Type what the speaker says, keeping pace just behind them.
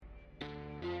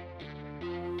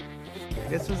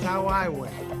This is how I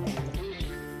win.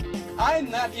 I'm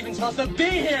not even supposed to be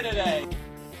here today.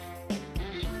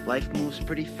 Life moves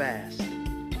pretty fast.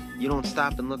 You don't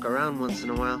stop and look around once in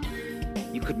a while,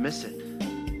 you could miss it.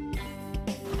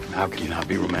 How can you not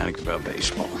be romantic about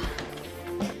baseball?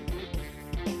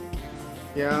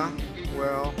 Yeah,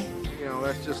 well, you know,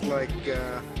 that's just like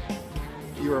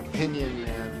your opinion,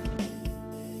 man.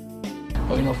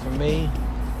 Well, you know, for me,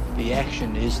 the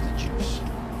action is the juice.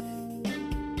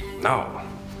 No,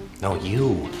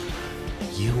 you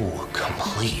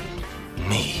complete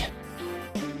me.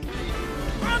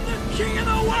 I'm the king of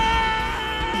the world!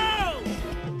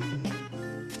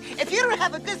 If you don't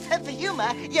have a good sense of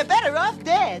humor, you're better off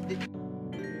dead.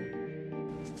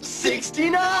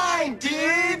 69,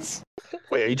 dudes!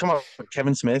 Wait, are you talking about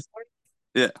Kevin Smith?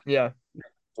 Yeah.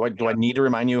 Do I need to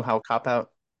remind you how Cop Out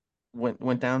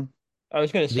went down? I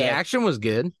was gonna say the action was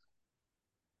good.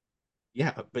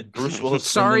 Yeah, but Bruce Willis.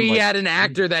 Sorry, he had an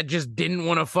actor that just didn't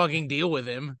want to fucking deal with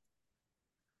him.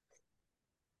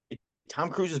 Tom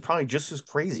Cruise is probably just as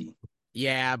crazy.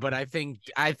 Yeah, but I think,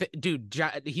 dude,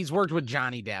 he's worked with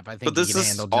Johnny Depp. I think, but this he can is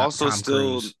handle also Tom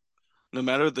still, Cruise. No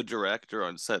matter the director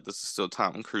on set, this is still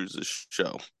Tom Cruise's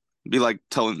show. It'd be like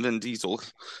telling Vin Diesel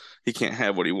he can't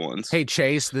have what he wants. Hey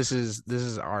Chase, this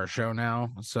is our show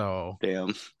now, so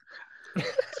damn.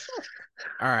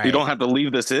 All right, you don't have to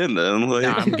leave this in then. Like...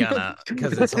 No, I'm gonna,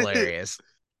 because it's hilarious.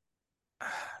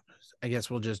 I guess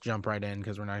we'll just jump right in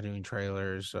because we're not doing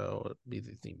trailers, so it'll be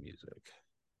the theme music.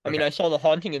 I mean, I saw the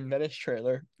Haunting in Venice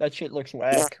trailer. That shit looks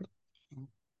whack.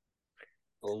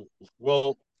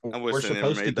 Well, I wish we're they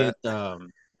never supposed to made get that.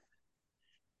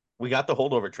 We got the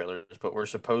holdover trailers, but we're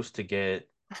supposed to get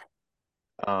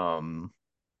the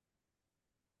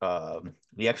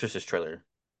Exorcist trailer.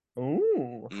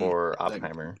 Ooh. For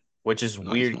Oppenheimer, which is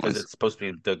weird because it's supposed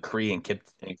to be the Kree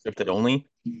encrypted only.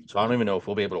 So I don't even know if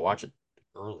we'll be able to watch it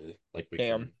early. Like we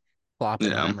Damn.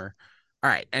 Oppenheimer. All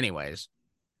right. Anyways,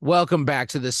 welcome back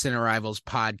to the Cine Rivals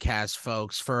podcast,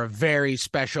 folks, for a very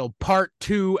special part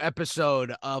 2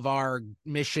 episode of our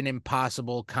Mission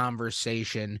Impossible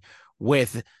conversation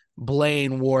with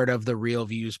Blaine Ward of the Real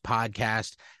Views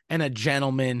podcast and a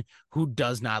gentleman who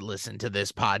does not listen to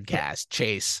this podcast,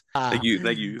 Chase. Thank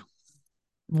you.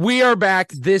 We are back.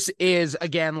 This is,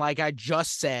 again, like I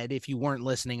just said, if you weren't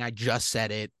listening, I just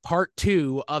said it, part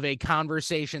 2 of a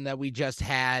conversation that we just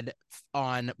had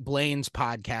on Blaine's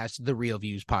podcast, the Real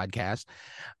Views podcast.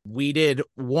 We did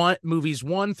movies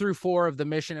 1 through 4 of the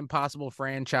Mission Impossible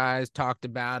franchise, talked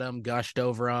about them, gushed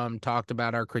over them, talked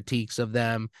about our critiques of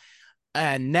them.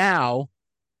 And now,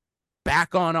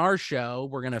 back on our show,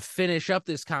 we're going to finish up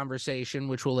this conversation,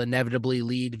 which will inevitably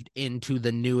lead into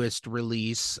the newest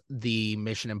release, the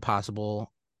Mission Impossible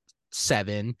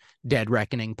 7, Dead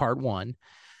Reckoning Part 1.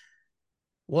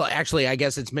 Well, actually, I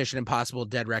guess it's Mission Impossible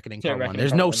Dead Reckoning Part 1.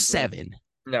 There's no 7.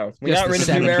 No, we got rid of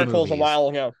numericals a while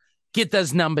ago. Get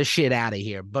those number shit out of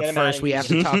here. But first, we have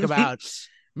to talk about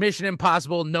Mission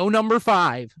Impossible, no number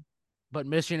 5, but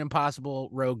Mission Impossible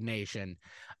Rogue Nation.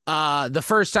 The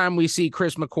first time we see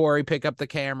Chris McQuarrie pick up the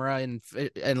camera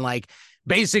and like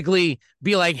basically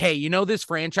be like, hey, you know, this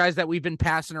franchise that we've been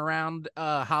passing around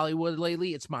Hollywood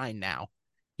lately, it's mine now.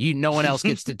 No one else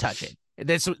gets to touch it.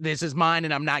 This is mine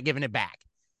and I'm not giving it back.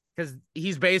 Because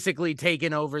he's basically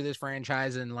taken over this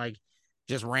franchise and like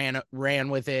just ran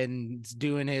with it and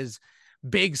doing his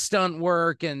big stunt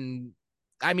work. And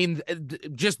I mean,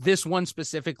 just this one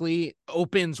specifically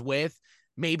opens with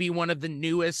maybe one of the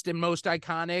newest and most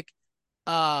iconic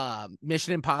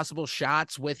Mission Impossible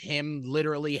shots with him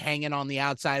literally hanging on the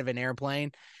outside of an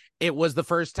airplane. It was the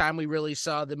first time we really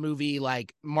saw the movie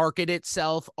like market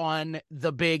itself on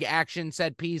the big action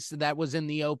set piece that was in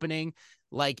the opening.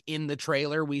 Like in the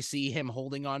trailer, we see him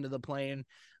holding onto the plane.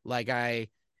 Like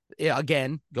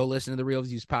again, go listen to the Real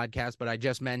Views podcast, but I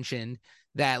just mentioned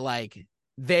that like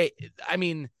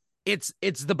it's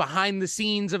the behind the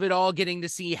scenes of it all, getting to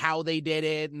see how they did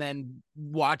it and then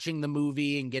watching the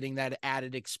movie and getting that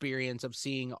added experience of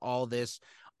seeing all this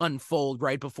unfold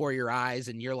right before your eyes.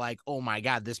 And you're like, oh my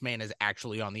God, this man is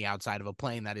actually on the outside of a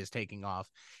plane that is taking off.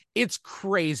 It's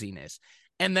craziness.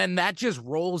 And then that just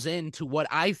rolls into what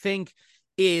I think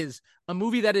is a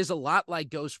movie that is a lot like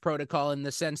Ghost Protocol in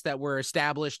the sense that we're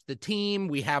established the team,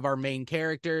 we have our main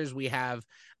characters, we have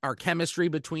our chemistry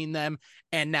between them,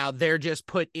 and now they're just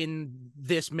put in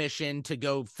this mission to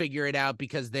go figure it out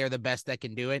because they're the best that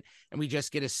can do it, and we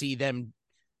just get to see them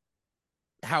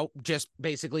how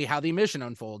the mission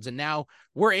unfolds. And now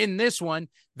we're in this one,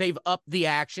 they've upped the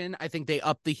action, I think they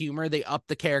upped the humor, they upped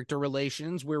the character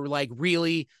relations, we're like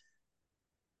really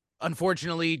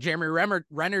unfortunately, Jeremy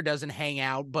Renner doesn't hang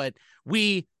out, but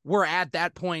we were at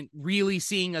that point really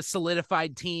seeing a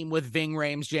solidified team with Ving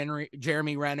Rhames,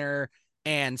 Jeremy Renner,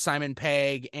 and Simon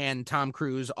Pegg and Tom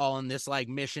Cruise all in this like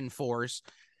mission force.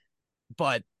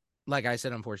 But like I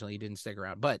said, unfortunately, he didn't stick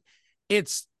around. But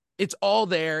it's all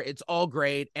there. It's all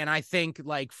great. And I think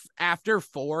like after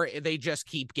 4, they just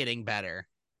keep getting better.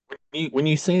 When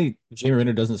you say Jeremy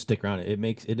Renner doesn't stick around,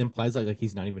 it implies like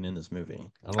he's not even in this movie.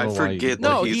 I don't know why.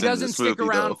 No, he doesn't stick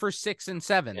around for 6 and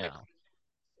 7 now.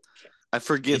 I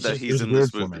forget that he's in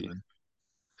this movie.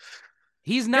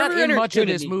 He's not in much of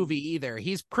this movie either.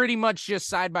 He's pretty much just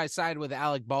side by side with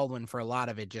Alec Baldwin for a lot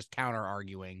of it, just counter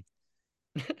arguing.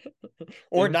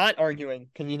 Or not arguing,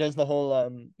 because he does the whole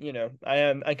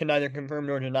I can neither confirm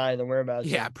nor deny the whereabouts.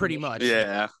 Yeah, pretty much.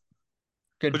 Yeah.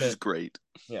 Good Which bit. is great.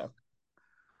 Yeah.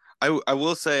 I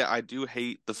will say I do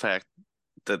hate the fact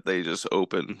that they just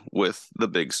open with the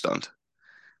big stunt.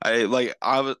 Honestly,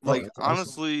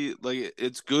 like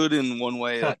it's good in one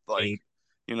way that like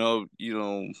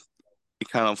it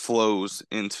kind of flows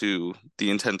into the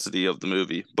intensity of the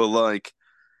movie. But like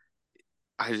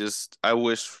I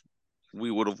wish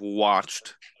we would have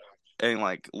watched and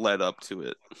like led up to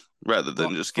it rather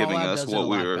than just giving us what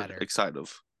we were excited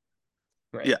of.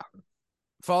 Right. Yeah.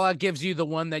 Fallout gives you the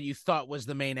one that you thought was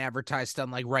the main advertised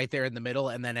stunt, like right there in the middle,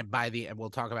 and then we'll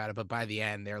talk about it, but by the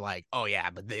end, they're like, "Oh yeah,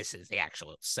 but this is the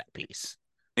actual set piece."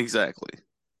 Exactly.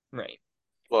 Right.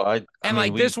 Well,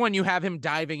 this one, you have him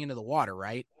diving into the water,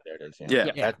 right? There it is.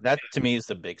 Yeah. That to me is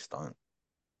the big stunt.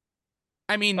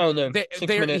 I mean, the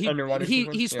 6-minute underwater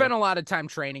he spent a lot of time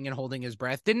training and holding his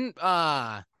breath. Didn't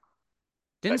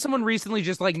someone recently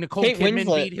just like Nicole Kate Kidman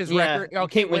Winslet. beat his Yeah. record? Oh,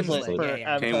 Kate Kate Winslet.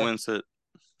 Winslet. Kate Winslet.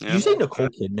 Yeah. Did you say Nicole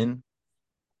Kidman?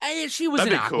 She was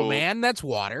That'd an be cool. Aquaman. That's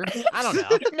water. I don't know.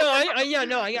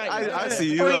 No, I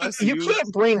see you. You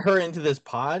can't bring her into this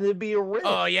pod. It'd be a risk.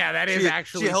 Oh yeah, that is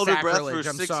actually she held her breath for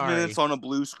sacrilege. 6 minutes on a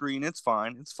blue screen. It's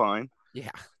fine. It's fine.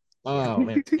 Yeah. Oh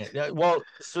man. Yeah, well,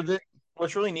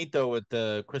 what's really neat though with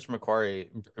the Chris McQuarrie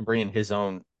bringing his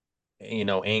own,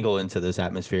 angle into this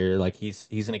atmosphere. Like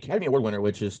he's an Academy Award winner,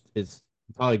 which is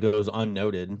probably goes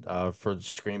unnoted for the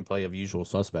screenplay of Usual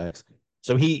Suspects.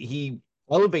 So he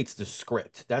elevates the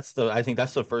script. I think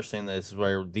that's the first thing that's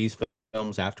where these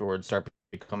films afterwards start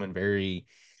becoming very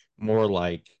more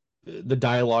like the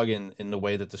dialogue and the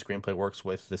way that the screenplay works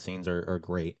with the scenes are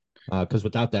great. Because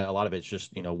without that, a lot of it's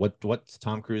just, what's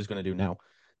Tom Cruise going to do now?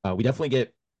 We definitely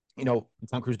get,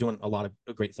 Tom Cruise doing a lot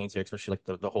of great things here, especially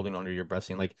like the holding onto your breath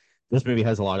scene. Like this movie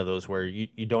has a lot of those where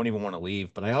you don't even want to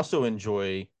leave. But I also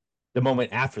enjoy the moment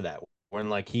after that when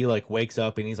like he like wakes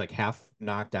up and he's like half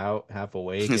knocked out, half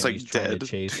awake. He's and like he's trying dead. to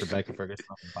chase Rebecca Ferguson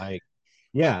on the bike.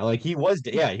 Yeah, like he was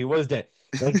dead. Yeah, he was dead.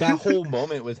 Like that whole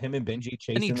moment with him and Benji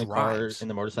chasing the cars and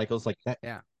the motorcycles, like that.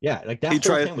 Yeah, like that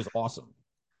whole thing was awesome.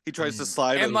 He tries to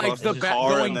slide and like the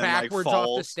car going and then, backwards like,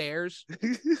 off the stairs.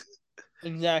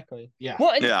 Exactly. Yeah.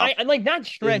 Well, and I like that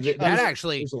stretch. That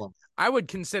actually, I would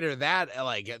consider that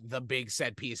like the big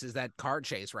set piece is that car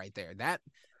chase right there. That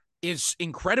is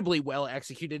incredibly well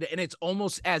executed, and it's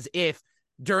almost as if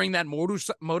during that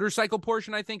motorcycle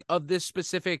portion, I think, of this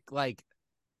specific like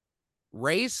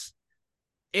race,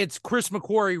 it's Chris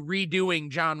McQuarrie redoing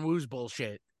John Woo's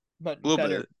bullshit, but little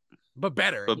better. bit. But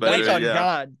better. Lights on yeah.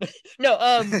 God. No,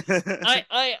 I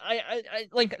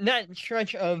like that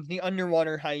stretch of the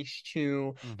underwater heist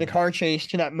to the car chase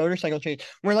to that motorcycle chase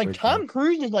where like Tom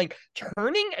Cruise is like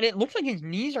turning and it looks like his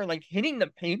knees are like hitting the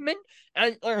pavement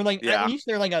or like at least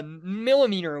they're like a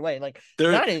millimeter away. Like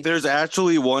there's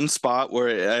actually one spot where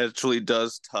it actually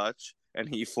does touch and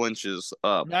he flinches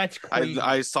up. That's crazy.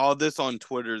 I saw this on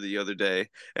Twitter the other day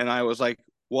and I was like,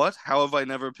 what? How have I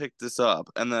never picked this up?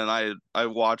 And then I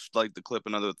watched like the clip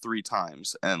another 3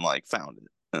 times and like found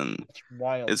it, and it's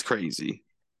wild. It's crazy.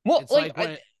 Well,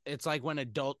 it's like when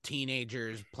adult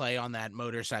teenagers play on that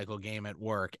motorcycle game at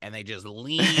work and they just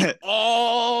lean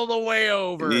all the way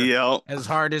over as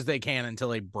hard as they can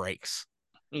until it breaks.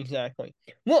 Exactly.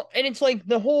 Well, and it's like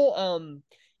the whole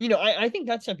I think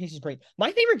that set piece is great.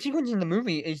 My favorite sequence in the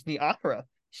movie is the opera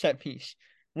set piece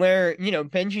where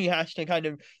Benji has to kind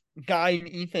of guide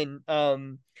Ethan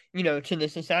to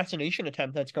this assassination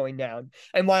attempt that's going down,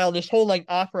 and while this whole like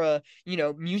opera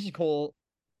musical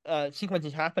sequence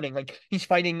is happening, like he's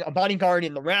fighting a bodyguard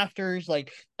in the rafters,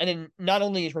 like, and then not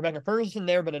only is Rebecca Ferguson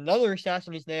there but another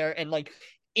assassin is there, and like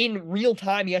in real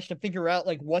time he has to figure out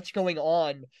like what's going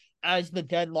on as the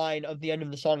deadline of the end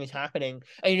of the song is happening,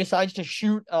 and he decides to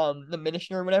shoot the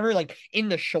minister or whatever like in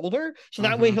the shoulder, so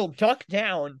that way he'll duck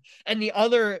down and the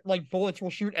other like bullets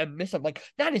will shoot and miss him. Like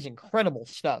that is incredible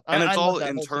stuff, and it's all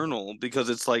internal because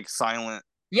it's like silent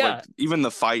Yeah. Like even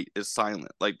the fight is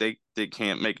silent. Like they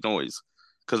can't make noise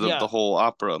because of Yeah. the whole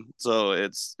opera. So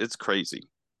it's crazy.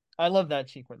 I love that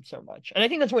sequence so much. And I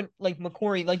think that's what like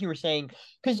McQuarrie, like you were saying,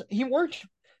 because he worked.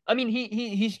 I mean,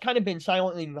 he's kind of been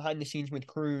silently behind the scenes with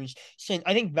Cruise since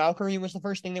I think Valkyrie was the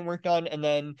first thing they worked on, and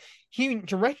then he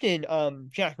directed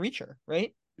Jack Reacher,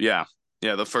 right? Yeah.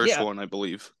 Yeah, the first Yeah. one, I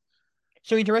believe.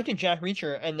 So he directed Jack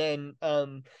Reacher, and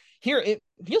then here it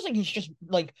feels like he's just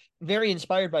like very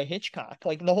inspired by Hitchcock,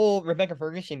 like the whole Rebecca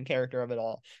Ferguson character of it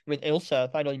all, with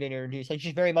Ilsa finally being introduced. Like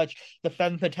she's very much the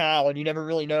femme fatale, and you never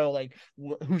really know like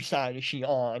whose side is she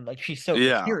on. Like she's so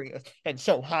Yeah. mysterious and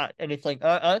so hot, and it's like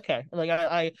okay, like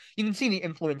I you can see the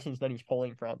influences that he's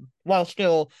pulling from while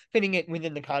still fitting it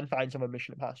within the confines of a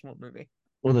Mission Impossible movie.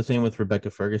 Well, the thing with Rebecca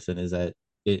Ferguson is that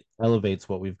it elevates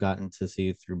what we've gotten to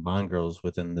see through Bond girls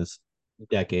within this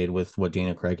decade with what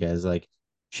Daniel Craig has. Like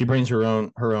she brings her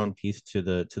own piece to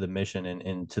the mission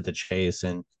and to the chase,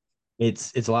 and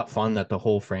it's a lot fun that the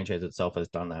whole franchise itself has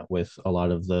done that with a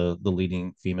lot of the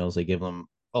leading females. They give them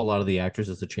a lot of the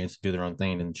actresses a chance to do their own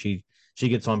thing, and she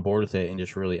gets on board with it and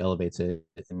just really elevates it.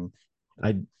 And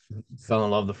I fell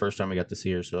in love the first time we got to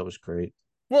see her, so that was great.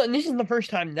 Well, and this is the first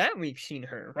time that we've seen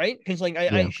her, right? Because like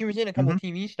Yeah. she was in a couple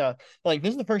TV stuff. Like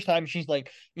this is the first time she's like,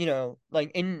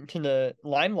 like into the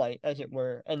limelight, as it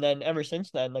were. And then ever since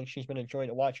then, like she's been a joy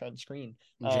to watch on screen.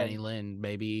 Jenny Lynn,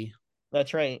 baby.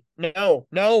 That's right. No,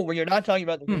 you're not talking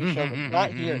about the Greatest Showman.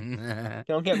 Not here.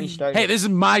 Don't get me started. Hey, this is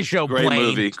my show, Great Blaine.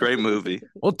 movie. Great movie.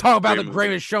 We'll talk about Great the movie.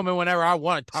 Greatest Showman whenever I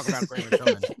want to talk about Greatest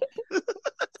Showman.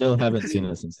 Still haven't seen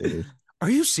it since theaters. Are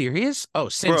you serious? Oh,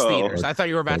 since Bro. theaters. I thought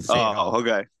you were about to say it all.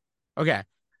 Okay. Okay. All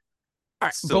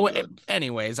right. Still But good.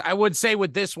 anyways, I would say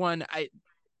with this one,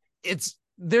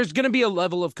 there's going to be a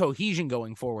level of cohesion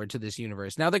going forward to this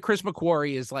universe. Now that Chris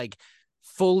McQuarrie is like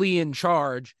fully in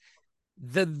charge,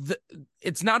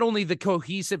 it's not only the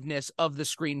cohesiveness of the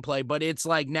screenplay, but it's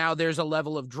like now there's a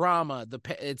level of drama.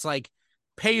 It's like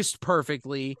paced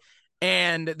perfectly.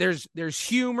 And there's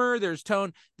humor, there's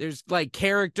tone, there's like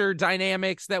character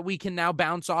dynamics that we can now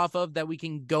bounce off of, that we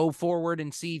can go forward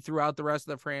and see throughout the rest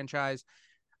of the franchise.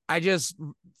 I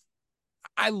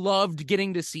loved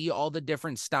getting to see all the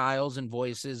different styles and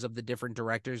voices of the different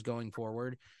directors going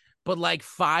forward. But like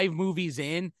 5 movies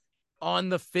in, on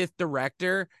the 5th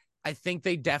director, I think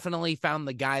they definitely found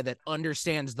the guy that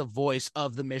understands the voice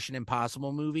of the Mission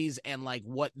Impossible movies and like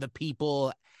what the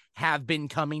people have been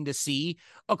coming to see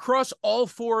across all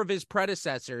 4 of his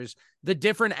predecessors, the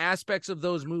different aspects of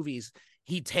those movies.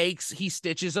 He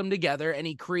stitches them together, and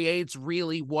he creates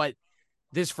really what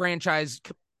this franchise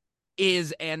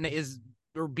is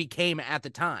or became at the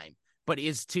time, but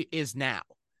is now.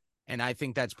 And I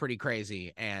think that's pretty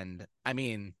crazy. And I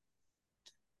mean,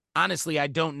 honestly, I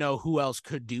don't know who else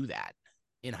could do that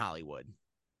in Hollywood.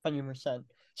 100%.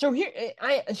 So here,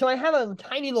 I have a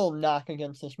tiny little knock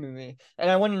against this movie, and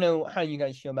I want to know how you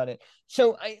guys feel about it.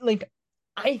 So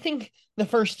I think the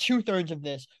first 2/3 of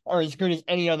this are as good as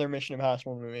any other Mission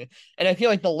Impossible movie, and I feel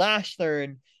like the last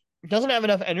third doesn't have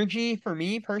enough energy for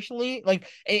me personally. Like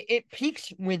it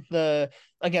peaks with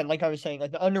again, like I was saying,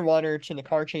 like the underwater to the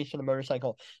car chase to the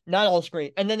motorcycle. Not all is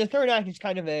great, and then the third act is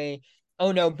kind of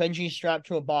oh no, Benji's strapped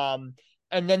to a bomb.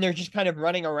 And then they're just kind of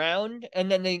running around,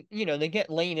 and then they get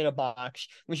Lane in a box,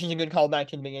 which is a good callback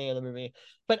to the beginning of the movie.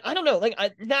 But I don't know, like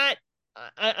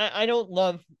I don't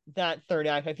love that third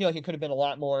act. I feel like it could have been a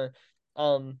lot more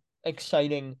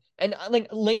exciting. And like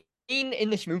Lane in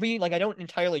this movie, like I don't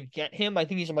entirely get him. I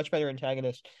think he's a much better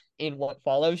antagonist in what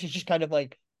follows. He's just kind of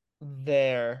like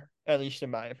there, at least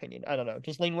in my opinion. I don't know.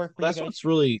 Does Lane work for That's you guys? what's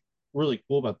really really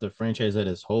cool about the franchise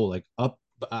as a whole. Like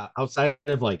outside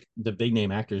of like the big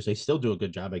name actors, they still do a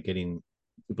good job at getting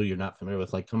people you're not familiar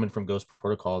with. Like coming from Ghost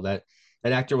Protocol, that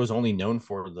actor was only known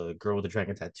for the girl with the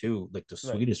dragon tattoo, like the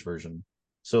Swedish version.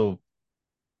 So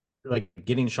like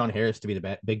getting Sean Harris to be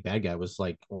the big bad guy was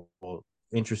like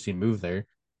interesting move there.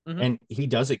 And he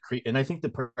does it and I think the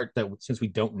part that since we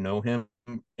don't know him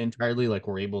entirely, like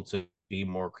we're able to be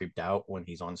more creeped out when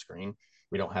he's on screen.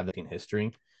 We don't have that in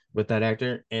history with that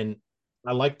actor. And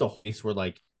I like the place where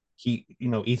like he,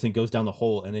 Ethan goes down the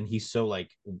hole, and then he's so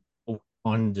like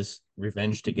on just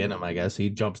revenge to get him, I guess. He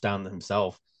jumps down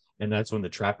himself, and that's when the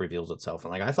trap reveals itself.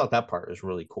 And like I thought that part was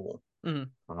really cool. I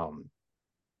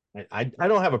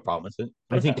don't have a problem with it.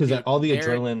 I think because all the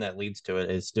adrenaline that leads to it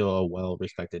is still a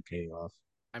well-respected payoff.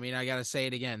 I mean, I gotta say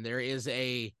it again. There is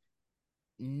a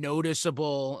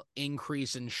noticeable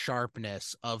increase in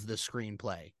sharpness of the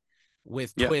screenplay,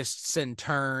 with twists and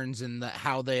turns, and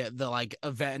how the like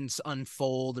events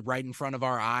unfold right in front of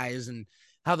our eyes, and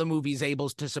how the movie's able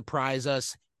to surprise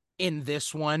us in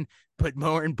this one, but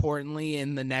more importantly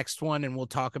in the next one. And we'll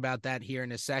talk about that here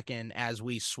in a second as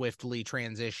we swiftly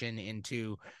transition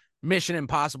into Mission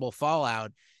Impossible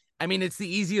Fallout. I mean, it's the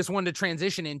easiest one to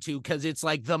transition into because it's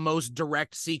like the most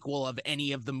direct sequel of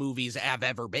any of the movies have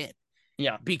ever been.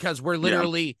 Yeah. Because we're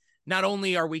literally, not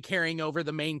only are we carrying over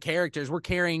the main characters, we're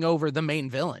carrying over the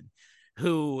main villain,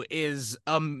 who is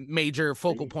a major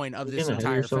focal point of this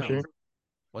entire film. Here?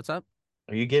 What's up?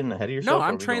 Are you getting ahead of yourself? No,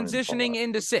 I'm transitioning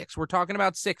into 6. We're talking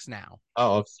about 6 now.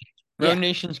 Oh, Rogue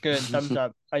Nation's good. Thumbs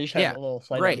up. I just had a little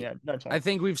slight great. On that's all. I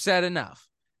think we've said enough.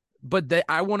 But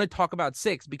I want to talk about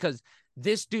 6 because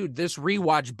this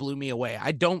rewatch blew me away.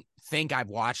 I don't think I've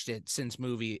watched it since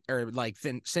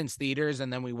since theaters,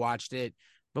 and then we watched it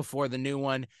before the new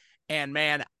one. And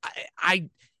man,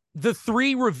 the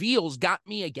 3 reveals got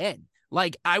me again.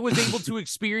 Like, I was able to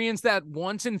experience that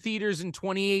once in theaters in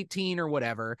 2018 or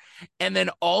whatever. And then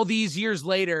all these years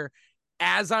later,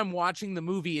 as I'm watching the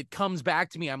movie, it comes back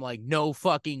to me. I'm like, no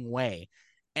fucking way.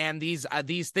 And these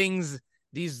things,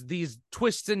 these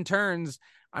twists and turns,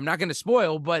 I'm not going to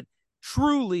spoil, but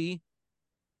truly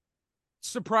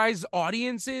surprise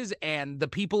audiences and the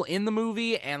people in the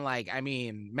movie. And like, I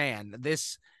mean, man,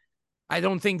 I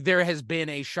don't think there has been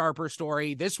a sharper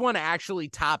story. This one actually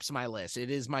tops my list. It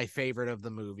is my favorite of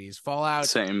the movies. Fallout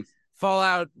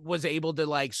was able to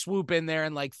like swoop in there,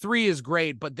 and like 3 is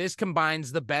great, but this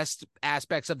combines the best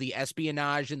aspects of the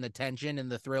espionage and the tension and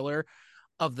the thriller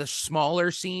of the smaller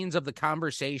scenes of the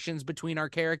conversations between our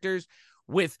characters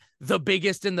with the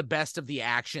biggest and the best of the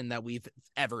action that we've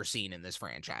ever seen in this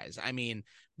franchise. I mean,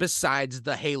 besides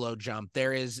the Halo jump,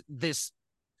 there is this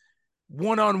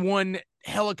one-on-one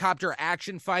helicopter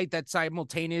action fight that's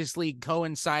simultaneously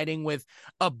coinciding with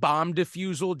a bomb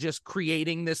defusal, just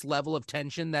creating this level of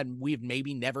tension that we've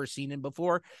maybe never seen in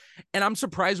before. And I'm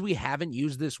surprised we haven't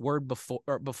used this word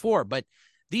before, but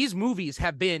these movies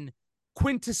have been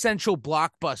quintessential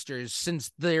blockbusters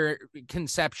since their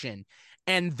conception.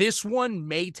 And this one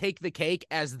may take the cake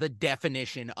as the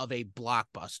definition of a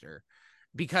blockbuster.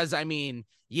 Because, I mean,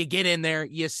 you get in there,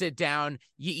 you sit down,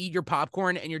 you eat your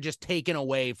popcorn, and you're just taken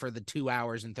away for the 2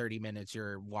 hours and 30 minutes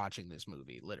you're watching this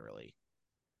movie, literally.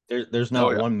 There's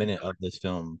not 1 minute of this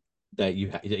film that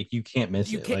you can't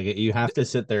miss it. Like, you have to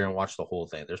sit there and watch the whole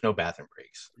thing. There's no bathroom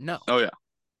breaks. No. Oh, yeah.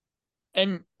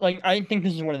 And, like, I think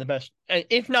this is one of the best,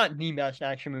 if not the best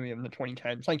action movie of the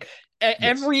 2010s. Like,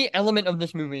 every element of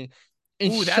this movie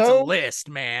is that's a list,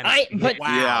 man. Wow.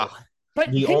 Yeah.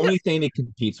 But the only thing it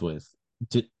competes with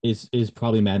is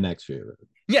probably Mad Max Fury Road.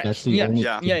 Yes, that's the only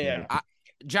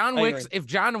John Wick. If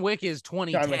John Wick is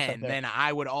 2010, then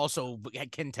I would also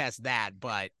contest that.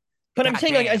 But I'm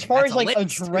saying, like, as far as like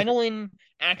adrenaline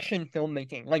action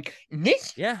filmmaking, like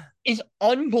this, is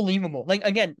unbelievable. Like,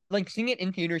 again, like seeing it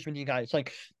in theaters with you guys,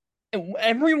 like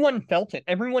everyone felt it.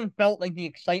 Everyone felt like the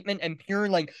excitement and pure,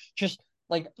 like, just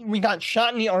like we got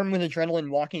shot in the arm with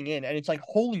adrenaline walking in, and it's like,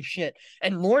 holy shit.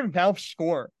 And Lauren Valve's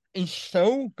score is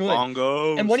so good.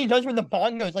 Bongos. And what he does with the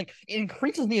bongos, like, it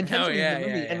increases the intensity of the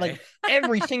movie. And like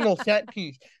every single set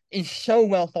piece is so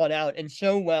well thought out and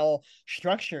so well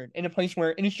structured in a place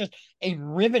where it is just a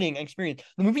riveting experience.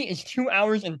 The movie is 2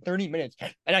 hours and 30 minutes,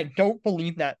 and I don't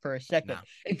believe that for a second. No.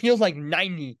 It feels like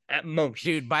 90 at most.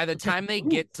 Dude, by the time they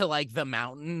get to like the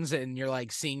mountains and you're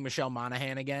like seeing Michelle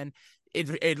Monaghan again,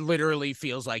 it literally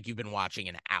feels like you've been watching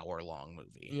an hour-long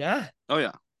movie. Yeah. Oh,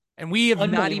 yeah. And we have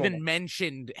not even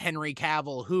mentioned Henry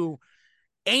Cavill, who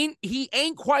ain't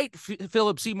quite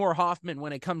Philip Seymour Hoffman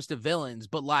when it comes to villains,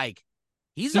 but like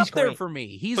he's up there for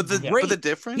me. He's great. But the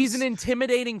difference, he's an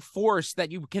intimidating force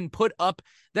that you can put up.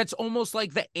 That's almost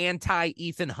like the anti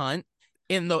Ethan Hunt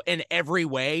in every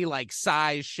way, like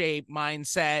size, shape,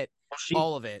 mindset,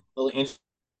 all of it.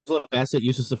 Angela Bassett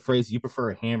uses the phrase, "You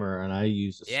prefer a hammer, and I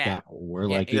use a scalpel." Where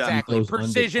like exactly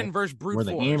precision versus brute force.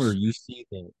 Where the hammer, you see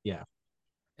the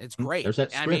It's great. There's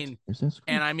that script.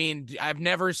 I mean, I've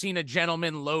never seen a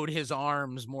gentleman load his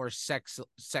arms more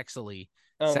sexily.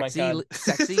 Oh my God.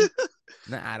 Sexy?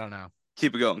 I don't know.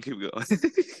 Keep it going.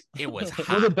 It was hot.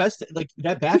 Well, the best, like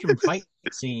that bathroom fight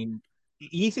scene,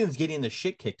 Ethan's getting the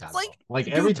shit kicked out of him. Like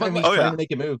every time he's trying to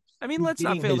make a move. I mean, let's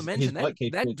not fail to mention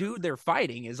that dude they're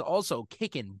fighting is also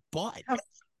kicking butt.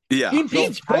 Yeah. He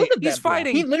beats both of them. He's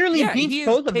fighting. He literally beats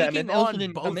both of them. And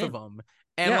on both of them.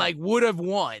 And like would have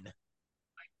won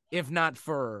if not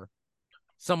for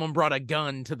someone brought a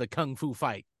gun to the kung fu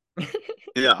fight.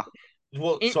 Yeah.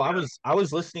 Well, so I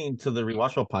was listening to the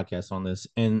Rewatchable podcast on this,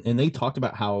 and they talked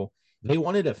about how they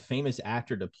wanted a famous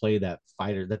actor to play that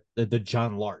fighter, that the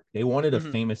John Lark. They wanted a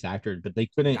famous actor, but they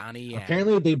couldn't.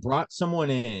 Apparently, they brought someone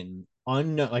in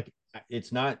unknown. Like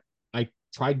it's not. I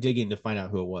tried digging to find out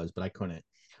who it was, but I couldn't.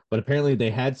 but apparently they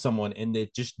had someone and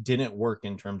it just didn't work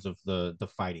in terms of the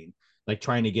fighting, like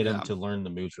trying to get him to learn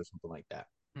the moves or something like that.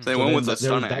 They went with a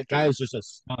stunt that actor. guy is just a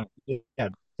stunt. Yeah,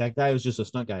 that guy was just a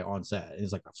stunt guy on set. And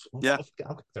he's like, I'll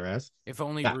kick their ass. If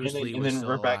only Bruce Lee was and then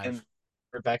still alive.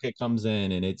 Rebecca comes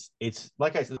in, and it's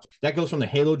like I said, that goes from the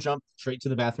Halo jump straight to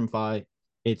the bathroom fight.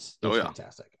 It's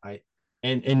fantastic.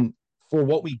 And for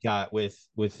what we got with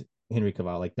Henry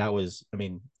Cavill, like that was, I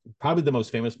mean, probably the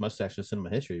most famous mustache in cinema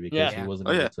history because he wasn't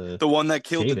able to the one that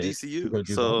killed the DCU.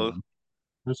 So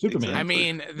Superman. I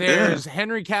mean, there's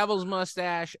Henry Cavill's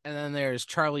mustache, and then there's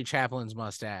Charlie Chaplin's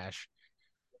mustache.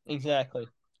 Exactly,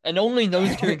 and only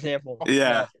those two examples.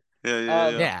 Yeah.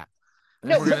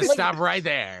 No, we're gonna stop right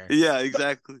there. Yeah,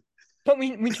 exactly. But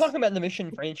we talk about the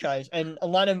Mission franchise, and a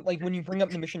lot of like when you bring up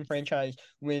the Mission franchise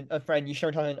with a friend, you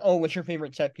start talking, "Oh, what's your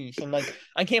favorite set piece?" And like,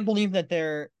 I can't believe that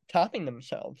they're topping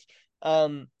themselves.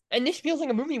 And this feels like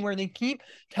a movie where they keep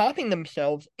topping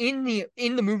themselves in the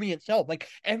movie itself. Like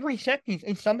every set piece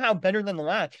is somehow better than the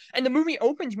last, and the movie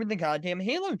opens with the goddamn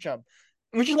Halo jump,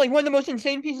 which is like one of the most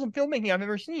insane pieces of filmmaking I've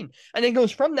ever seen. And it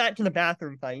goes from that to the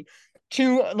bathroom fight,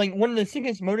 to like one of the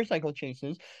sickest motorcycle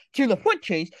chases, to the foot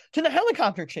chase, to the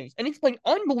helicopter chase. And it's like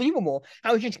unbelievable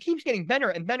how it just keeps getting better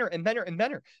and better and better and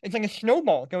better. It's like a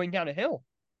snowball going down a hill.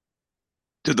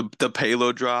 To the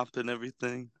payload drop and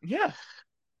everything. Yeah.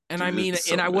 And dude, I mean,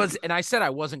 and I said I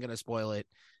wasn't going to spoil it,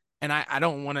 and I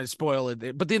don't want to spoil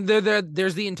it. But then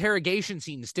there's the interrogation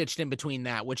scene stitched in between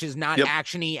that, which is not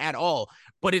actiony at all,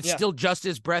 but it's still just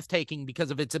as breathtaking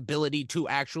because of its ability to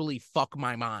actually fuck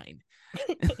my mind.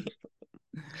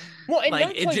 Well, and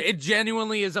like it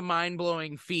genuinely is a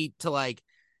mind-blowing feat to like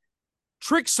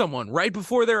trick someone right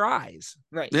before their eyes.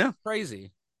 Right. Yeah.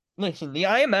 Crazy. Listen, the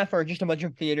IMF are just a bunch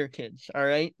of theater kids, all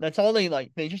right? That's all they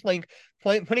like. They just like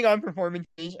putting on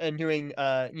performances and doing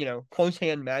close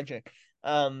hand magic.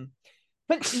 But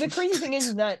the crazy thing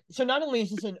is that so not only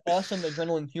is this an awesome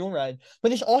adrenaline fuel ride,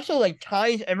 but this also like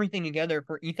ties everything together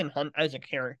for Ethan Hunt as a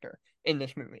character in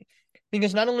this movie.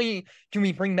 Because not only do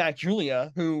we bring back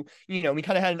Julia, who, we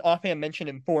kind of had an offhand mention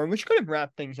in 4, which could have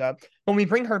wrapped things up, but we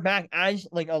bring her back as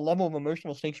like a level of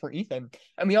emotional stakes for Ethan.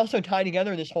 And we also tie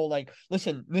together this whole like,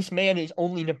 listen, this man is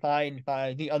only defined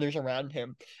by the others around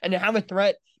him. And to have a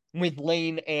threat with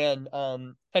Blaine and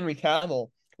Henry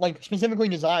Cavill, like specifically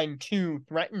designed to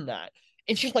threaten that.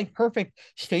 It's just like perfect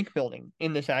stake building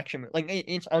in this action. Like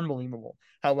it's unbelievable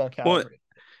how well calibrated.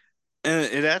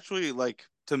 And it actually like,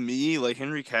 to me, like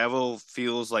Henry Cavill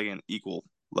feels like an equal,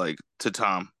 like to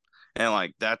Tom, and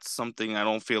like that's something I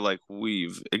don't feel like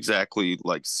we've exactly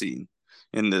like seen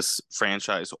in this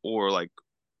franchise, or like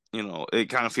it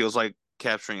kind of feels like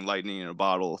capturing lightning in a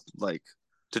bottle, like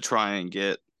to try and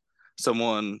get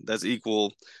someone that's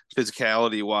equal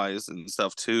physicality wise and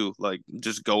stuff too, like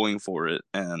just going for it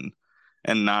and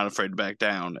not afraid to back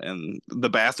down. And the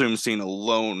bathroom scene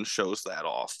alone shows that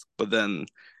off, but then.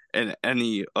 And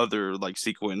any other like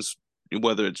sequence,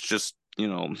 whether it's just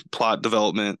plot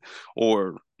development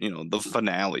or the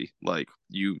finale, like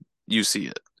you see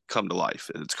it come to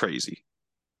life, and it's crazy.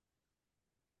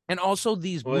 And also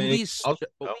these movies,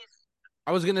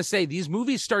 I was gonna say these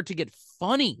movies start to get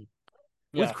funny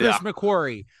with Chris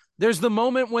McQuarrie. There's the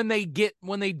moment when they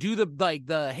do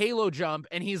the Halo jump,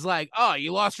 and he's like, "Oh,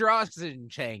 you lost your oxygen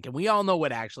tank," and we all know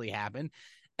what actually happened.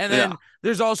 And then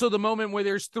there's also the moment where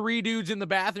there's 3 dudes in the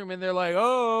bathroom and they're like,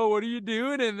 "Oh, what are you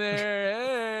doing in there?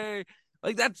 Hey."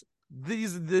 Like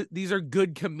these are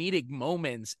good comedic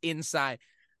moments inside.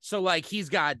 So like he's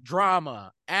got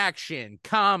drama, action,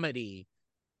 comedy.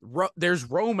 There's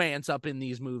romance up in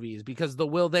these movies because the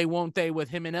will they won't they with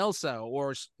him and Elsa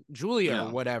or Julia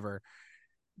or whatever.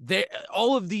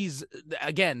 All of these,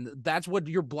 again, that's what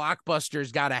your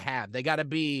blockbusters got to have. They got to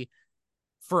be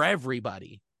for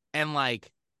everybody. And like,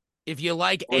 if you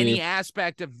like any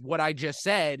aspect of what I just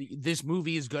said, this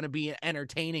movie is going to be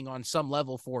entertaining on some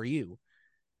level for you.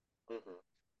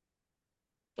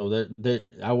 So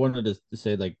I wanted to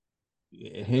say like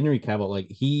Henry Cavill, like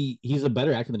he's a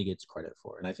better actor than he gets credit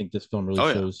for, and I think this film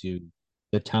really shows you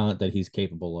the talent that he's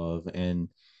capable of. And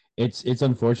it's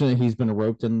unfortunate he's been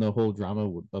roped in the whole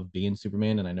drama of being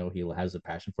Superman, and I know he has a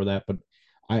passion for that. But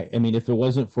I mean, if it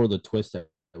wasn't for the twist that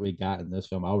we got in this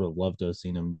film, I would have loved to have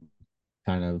seen him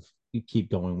kind of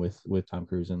keep going with Tom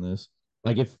Cruise in this.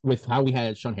 Like if with how we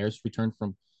had Sean Harris return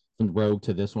from Rogue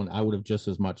to this one, I would have just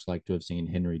as much liked to have seen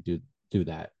Henry do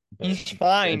that. But he's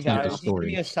fine, guys. He's gonna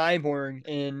be a cyborg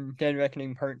in Dead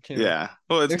Reckoning Part 2. Yeah,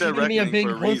 well, it's Dead Reckoning be a big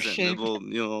for a reason. Shape.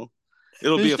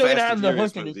 It'll be a still Fast gonna have and the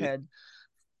Furious hook in his movie.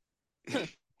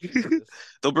 head.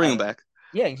 They'll bring him back.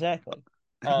 Yeah, exactly.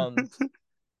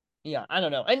 Yeah, I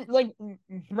don't know. And like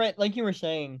Brett, like you were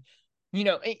saying,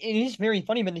 it is very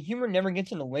funny, but the humor never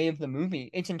gets in the way of the movie.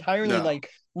 It's entirely No. like,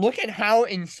 look at how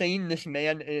insane this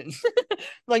man is.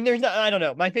 Like, there's not, I don't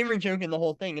know. My favorite joke in the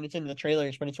whole thing, and it's in the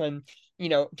trailers, but it's when,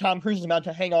 Tom Cruise is about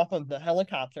to hang off of the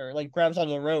helicopter, like, grabs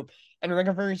onto the rope, and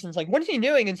Rebecca Ferguson's like, what is he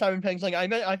doing? And Simon Pegg's like,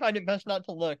 I find it best not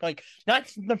to look. Like,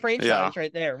 that's the franchise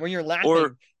right there, where you're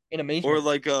laughing in amazement. Or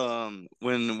like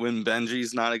when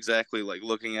Benji's not exactly like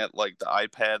looking at like the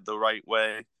iPad the right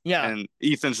way. Yeah. And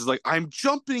Ethan's just like, I'm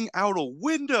jumping out a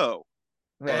window.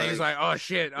 Right. And he's like, oh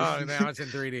shit. Oh, now it's in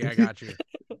 3D. I got you.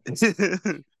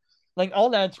 Like, all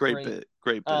that's great bit.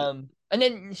 Great bit. And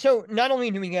then so not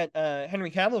only do we get Henry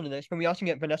Cavill to this, but we also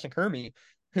get Vanessa Kirby,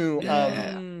 who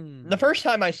the first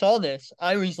time I saw this,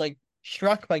 I was like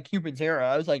struck by Cupid's arrow.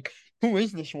 I was like, who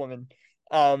is this woman?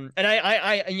 And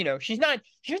I she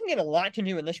doesn't get a lot to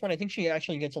do in this one. I think she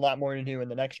actually gets a lot more to do in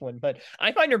the next one, but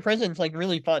I find her presence like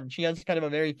really fun. She has kind of a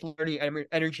very flirty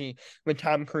energy with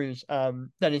Tom Cruise,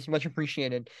 that is much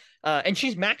appreciated. And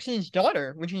she's Max's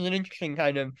daughter, which is an interesting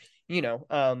kind of,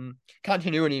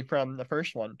 continuity from the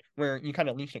first one where you kind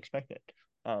of least expect it.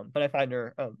 But I find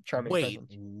her charming. Wait,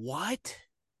 presence. What?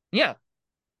 Yeah.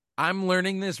 I'm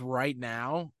learning this right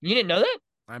now. You didn't know that?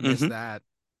 I missed that.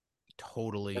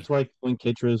 Totally. That's why Queen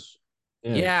Kitra's.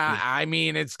 Yeah, I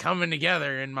mean it's coming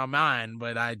together in my mind,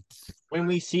 but when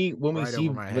we see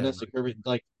Vanessa Kirby,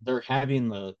 like they're having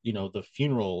the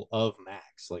funeral of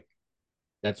Max, like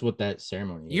that's what that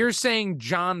ceremony is. You're saying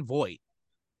John Voight?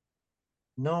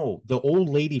 No, the old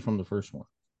lady from the first one,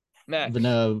 Max.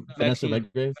 Vanessa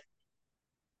Redgrave,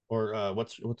 or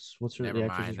what's her? Never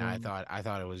mind. I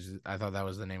thought that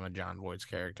was the name of John Voight's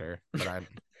character, but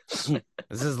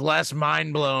this is less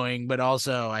mind blowing, but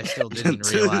also I still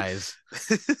didn't realize.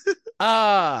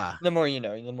 The more you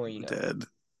know, the more you know. Dead.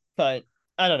 But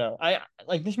I don't know. I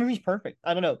like this movie's perfect.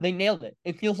 I don't know. They nailed it.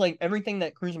 It feels like everything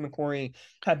that Cruise and McQuarrie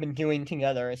have been doing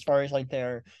together, as far as like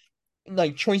their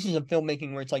like choices of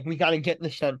filmmaking, where it's like we got to get the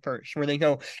stunt first, where they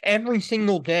go every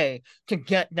single day to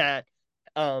get that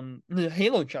the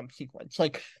Halo jump sequence.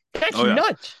 Like that's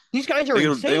nuts. These guys are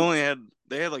insane.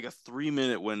 They had like a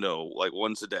 3-minute window, like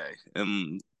once a day,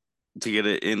 and to get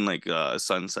it in like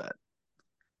sunset,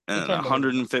 and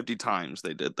 150 times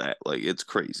they did that. Like it's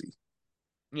crazy.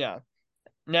 Yeah.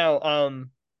 Now,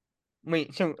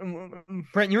 wait. So,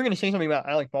 Brent, you were going to say something about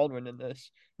Alec Baldwin in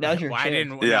this. Now's your chance.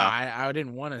 I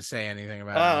didn't want to say anything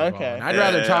about. Alec Baldwin. I'd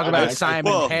rather talk about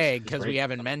Simon Pegg because we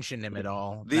haven't mentioned him at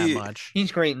all that much.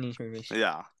 He's great in these movies.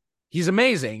 Yeah. He's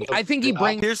amazing. I think he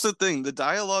brings. Here's the thing: the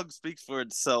dialogue speaks for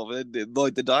itself.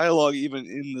 Like the dialogue, even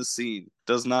in the scene,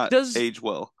 does not age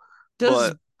well.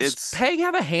 Does Pegg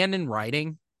have a hand in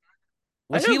writing?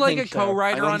 Was he like a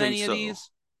co-writer on any of these?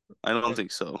 I don't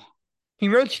think so. He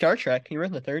wrote Star Trek. He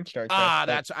wrote the third Star Trek.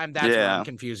 That's what I'm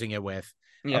confusing it with.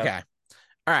 Yeah. Okay,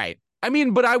 all right. I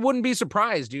mean, but I wouldn't be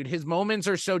surprised, dude. His moments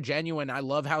are so genuine. I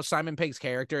love how Simon Pegg's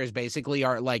character is basically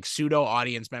our like pseudo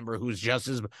audience member who's just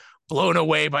as blown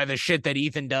away by the shit that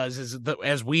Ethan does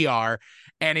as we are,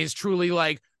 and is truly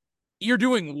like, you're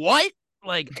doing what?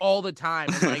 Like all the time.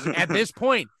 And like at this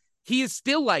point, he is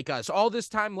still like us. All this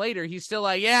time later, he's still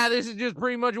like, yeah, this is just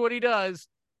pretty much what he does.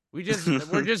 We're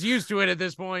just used to it at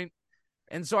this point.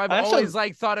 And so I've always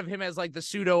like thought of him as like the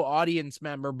pseudo audience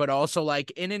member, but also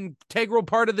like an integral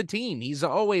part of the team. He's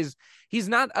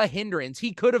not a hindrance.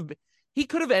 He could have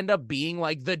ended up being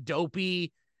like the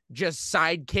dopey just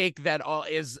sidekick that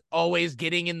is always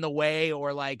getting in the way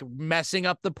or like messing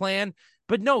up the plan.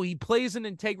 But no, he plays an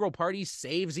integral part. He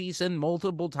saves Ethan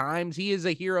multiple times. He is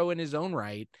a hero in his own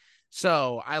right.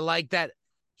 So I like that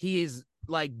he's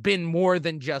like been more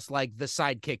than just like the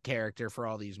sidekick character for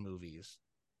all these movies.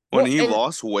 He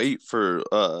lost weight for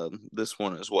this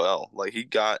one as well. Like he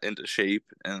got into shape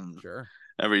and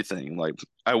everything. Like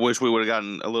I wish we would have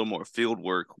gotten a little more field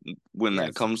work when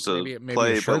that comes to maybe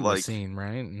play. A but like scene,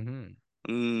 right?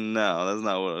 Mm-hmm. No, that's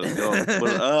not what I was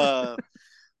going.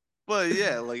 But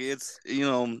yeah, like it's it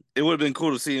would have been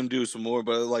cool to see him do some more.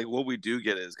 But like what we do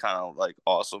get is kind of like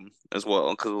awesome as well,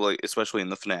 because like especially in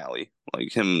the finale,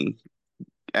 like him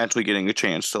actually getting a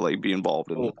chance to like be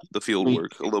involved in the field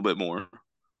work a little bit more.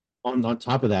 On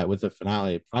top of that, with the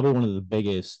finale, probably one of the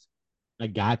biggest, I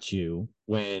got you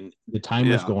when the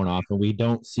timer's going off and we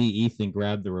don't see Ethan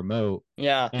grab the remote.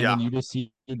 Yeah. And then you just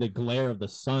see the glare of the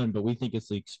sun, but we think it's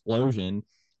the explosion.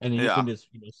 And then Ethan just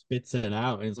spits it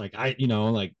out. And it's like,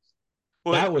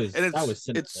 that was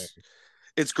sinister.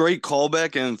 It's great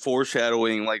callback and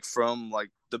foreshadowing, like from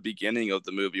like the beginning of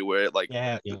the movie where it like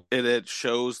it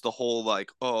shows the whole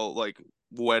like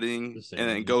wedding and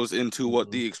then goes into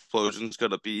what the explosion's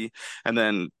gonna be, and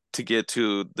then to get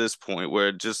to this point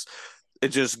where it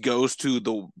just goes to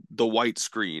the white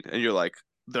screen, and you're like,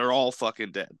 they're all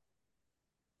fucking dead.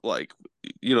 Like,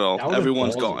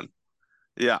 everyone's gone.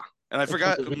 Yeah. And I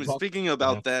forgot, speaking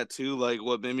about that too, like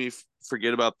what made me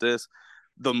forget about this,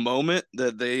 the moment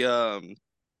that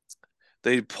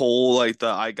they pull like the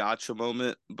I Gotcha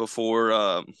moment before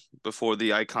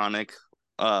the iconic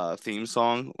theme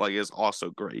song, like, is also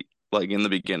great, like in the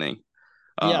beginning.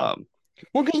 Yeah.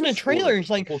 Well, because the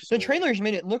trailers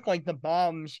made it look like the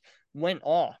bombs went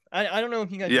off. I don't know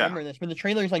if you guys remember this, but the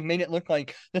trailers like made it look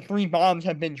like the 3 bombs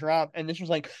have been dropped, and this was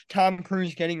like Tom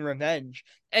Cruise getting revenge.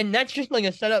 And that's just like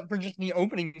a setup for just the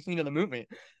opening scene of the movie,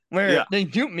 where they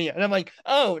dupe me, and I'm like,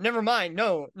 oh, never mind.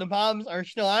 No, the bombs are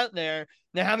still out there.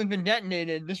 They haven't been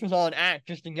detonated. This was all an act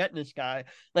just to get this guy.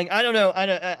 Like, I don't know.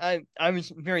 I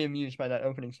was very amused by that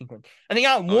opening sequence. And they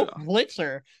got Wolf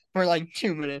Blitzer for like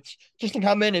 2 minutes just to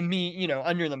come in and be,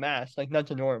 under the mask. Like,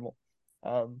 that's adorable.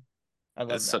 I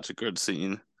love It's that. such a good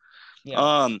scene.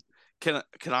 Yeah. Can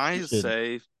I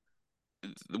say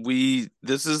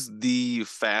this is the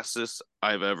fastest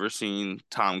I've ever seen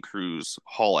Tom Cruise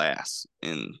haul ass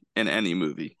in any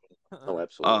movie. Oh,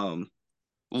 absolutely.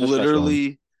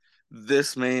 Literally,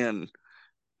 this man,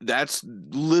 that's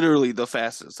literally the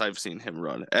fastest I've seen him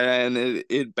run, and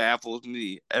it baffles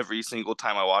me every single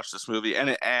time I watch this movie, and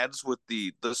it adds with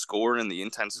the score and the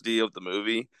intensity of the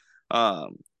movie.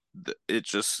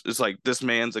 It's like, this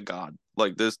man's a god.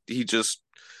 Like, this,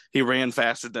 he ran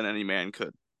faster than any man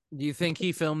could. Do you think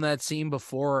he filmed that scene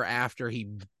before or after he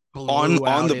blew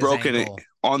on the broken ankle?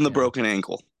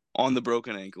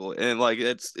 Broken ankle, and like,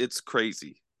 it's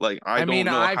crazy. Like, I don't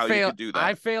know how you could do that.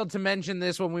 I failed to mention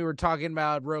this when we were talking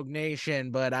about Rogue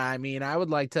Nation, but I mean, I would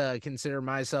like to consider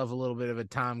myself a little bit of a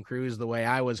Tom Cruise the way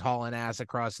I was hauling ass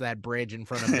across that bridge in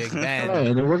front of Big Ben.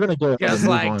 And then we're gonna go just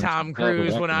like Tom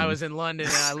Cruise when I was in London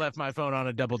and I left my phone on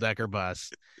a double-decker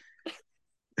bus.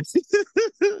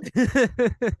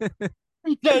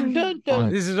 Dun, dun,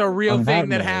 dun. This is a real thing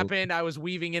that happened. I was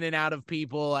weaving in and out of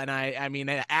people, and I mean,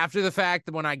 after the fact,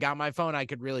 when I got my phone, I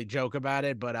could really joke about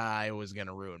it, but I was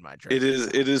gonna ruin my trip. It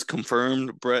is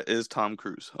confirmed. Brett is Tom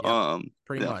Cruise. Yep,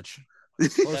 pretty much.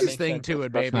 Closest thing to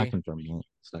it, baby. It's not confirmed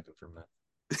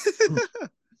that.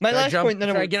 My last point.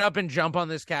 Then I get up and jump on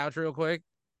this couch real quick?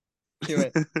 Do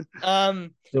it.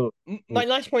 My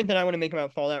last point that I want to make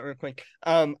about Fallout real quick.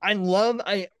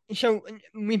 So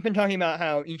we've been talking about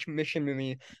how each mission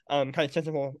movie kind of sets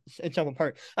itself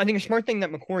apart. I think a smart thing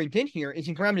that McQuarrie did here is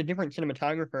he grabbed a different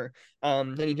cinematographer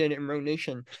than he did in Rogue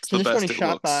Nation. So this one is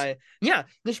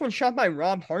shot by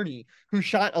Rob Hardy, who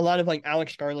shot a lot of like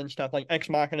Alex Garland stuff, like Ex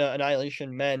Machina,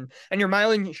 Annihilation Men. And your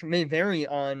mileage may vary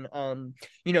on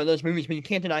those movies, but you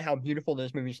can't deny how beautiful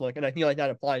those movies look. And I feel like that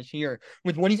applies here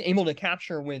with what he's able to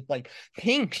capture with like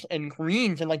pinks and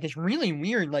greens and like this really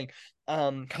weird like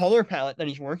color palette that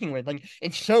he's working with. Like,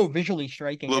 it's so visually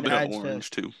striking. A little bit of orange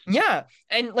too. Yeah,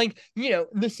 and like,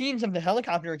 the scenes of the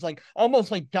helicopter, it's like almost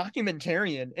like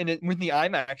documentarian in it with the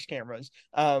IMAX cameras.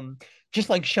 Just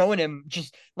like showing him,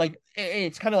 just like,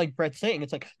 it's kind of like Brett saying,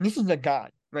 it's like, this is a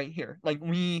god right here. Like,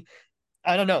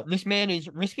 I don't know, this man is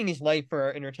risking his life for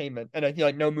our entertainment, and I feel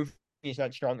like no movie is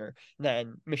that stronger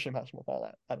than Mission Impossible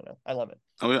Fallout. I don't know, I love it.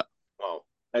 Oh yeah. Well,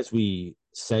 as we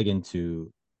seg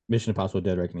into Mission Impossible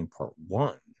Dead Reckoning Part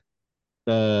 1,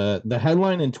 the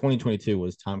headline in 2022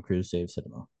 was Tom Cruise saves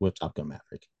cinema with Top Gun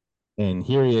Maverick. And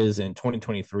here he is in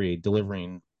 2023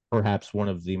 delivering perhaps one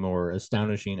of the more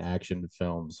astonishing action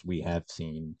films we have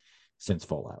seen since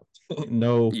Fallout.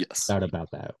 No doubt about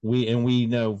that. We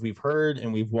know, we've heard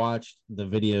and we've watched the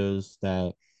videos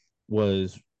that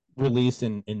was released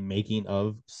in making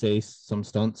of, say, some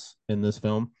stunts in this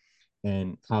film,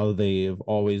 and how they've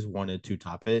always wanted to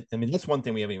top it. I mean, that's one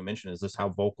thing we haven't even mentioned, is just how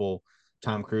vocal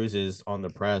Tom Cruise is on the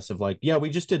press of like, yeah, we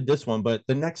just did this one, but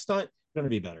the next stunt is going to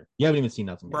be better. You haven't even seen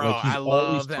nothing yet. Bro, like, I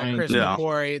love that Chris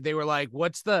McQuarrie. They were like,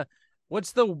 what's the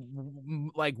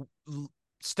like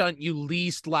stunt you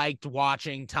least liked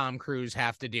watching Tom Cruise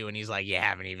have to do? And he's like, you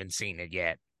haven't even seen it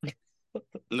yet.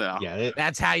 No. Yeah.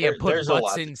 That's how you put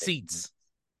butts in seats.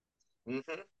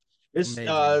 Mm-hmm.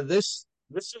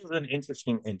 This is an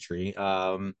interesting entry.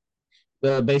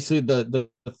 Basically the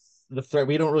threat.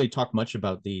 We don't really talk much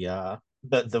about the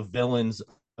villain's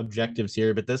objectives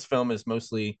here, but this film is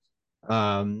mostly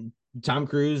Tom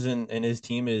Cruise and his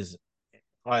team is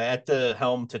at the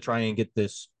helm to try and get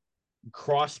this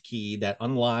cross key that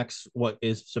unlocks what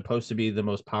is supposed to be the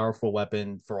most powerful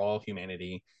weapon for all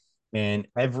humanity, and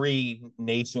every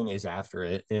nation is after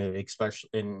it, especially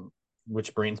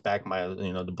which brings back my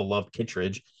the beloved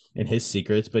Kittredge and his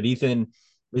secrets. But Ethan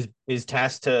is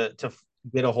tasked to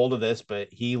get a hold of this, but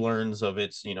he learns of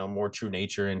its more true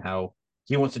nature and how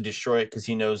he wants to destroy it because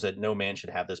he knows that no man should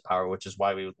have this power, which is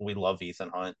why we love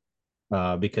Ethan Hunt,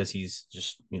 because he's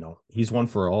just, he's one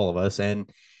for all of us.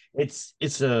 And it's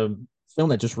a film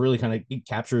that just really kind of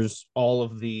captures all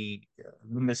of the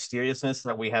mysteriousness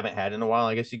that we haven't had in a while,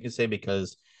 I guess you could say,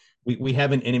 because we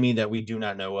have an enemy that we do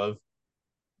not know of.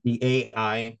 The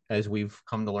AI, as we've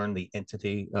come to learn, the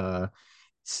entity,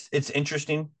 it's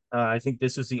interesting. I think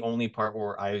this is the only part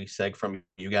where I seg from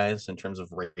you guys in terms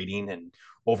of rating and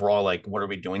overall, like, what are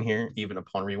we doing here, even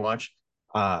upon rewatch.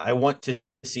 I want to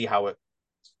see how it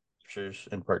features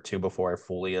in part two before I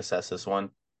fully assess this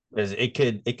one, because it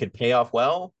could pay off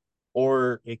well,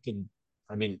 or it could,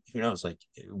 I mean, who knows? Like,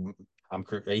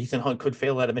 Ethan Hunt could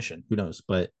fail at a mission. Who knows?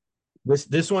 But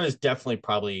this one is definitely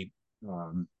probably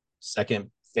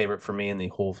second favorite for me in the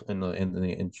whole in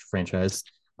the franchise.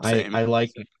 I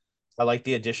like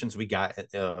the additions we got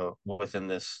within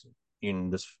this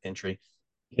entry.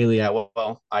 Haley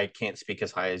Atwell, I can't speak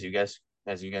as high as you guys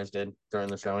did during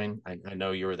the showing. I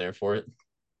know you were there for it.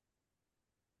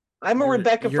 I'm a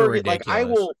Rebecca Ferguson. Like, I'm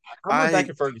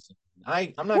Rebecca Ferguson.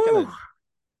 I'm not gonna.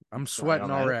 I'm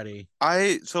sweating already.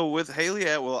 So with Haley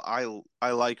Atwell,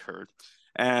 I like her,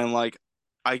 and like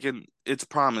it's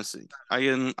promising.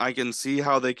 I can see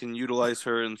how they can utilize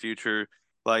her in the future.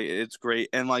 Like, it's great,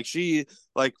 and like she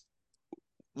like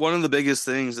one of the biggest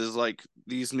things is like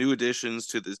these new additions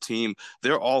to this team,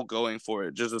 they're all going for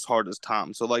it just as hard as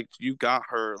Tom. So like you got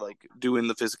her like doing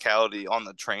the physicality on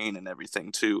the train and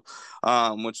everything too,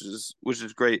 which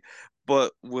is great.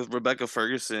 But with Rebecca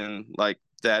Ferguson, like,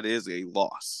 that is a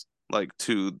loss like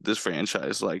to this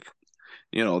franchise. Like,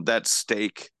 that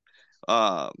stake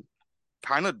kind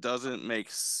of doesn't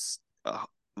make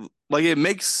like, it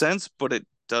makes sense, but it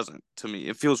doesn't to me.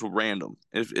 It feels random.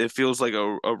 It feels like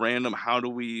a random, how do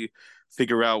we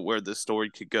figure out where this story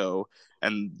could go?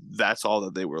 And that's all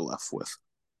that they were left with.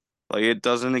 Like, it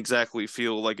doesn't exactly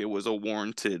feel like it was a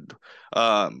warranted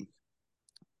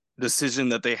decision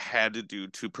that they had to do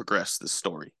to progress this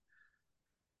story.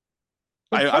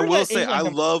 I will say, I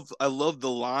love the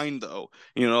line though,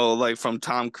 like from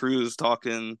Tom Cruise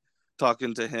talking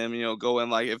to him, going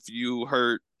like, if you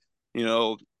hurt,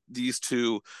 these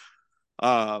two,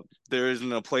 there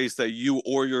isn't a place that you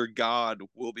or your God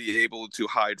will be able to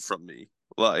hide from me.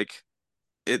 Like,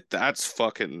 that's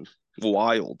fucking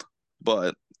wild.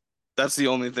 But that's the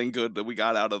only thing good that we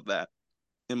got out of that,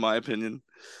 in my opinion.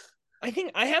 I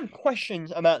think I have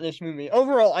questions about this movie.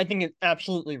 Overall, I think it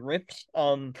absolutely rips.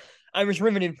 I was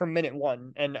riveted from minute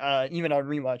one, and even on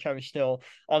rewatch, I was still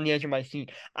on the edge of my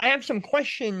seat. I have some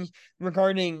questions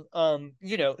regarding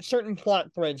certain plot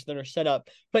threads that are set up,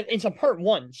 but it's a part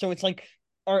one, so it's like,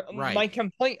 my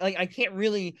complaint, like, I can't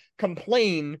really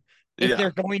complain if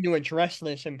they're going to address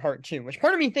this in part two, which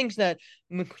part of me thinks that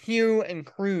McHugh and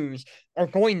Cruz are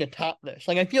going to top this.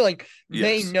 Like, I feel like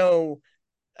they know.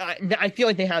 I feel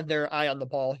like they have their eye on the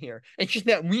ball here. It's just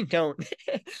that we don't.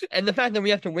 And the fact that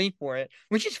we have to wait for it,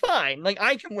 which is fine. Like,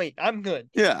 I can wait. I'm good.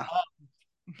 Yeah.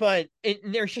 But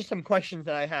there's just some questions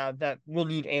that I have that will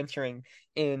need answering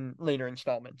in later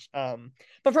installments.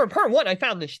 But for part one, I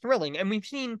found this thrilling. And we've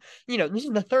seen, this is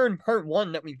the third part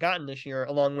one that we've gotten this year,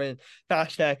 along with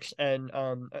Fast X and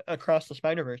Across the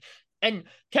Spider-Verse. And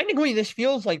technically, this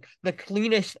feels like the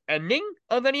cleanest ending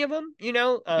of any of them.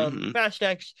 Fast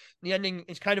X, the ending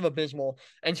is kind of abysmal,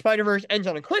 and Spider-Verse ends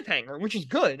on a cliffhanger, which is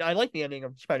good. I like the ending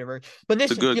of Spider-Verse, but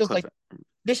this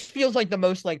feels like the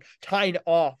most like tied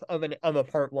off of a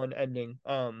part one ending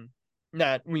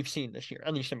that we've seen this year,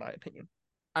 at least in my opinion.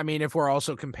 I mean, if we're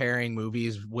also comparing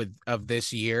movies of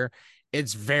this year,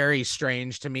 it's very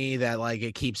strange to me that like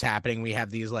it keeps happening. We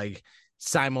have these like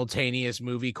simultaneous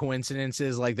movie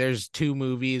coincidences. Like, there's two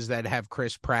movies that have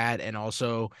Chris Pratt and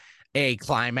also a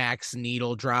climax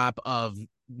needle drop of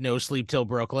No Sleep Till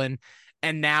Brooklyn,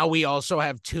 and now we also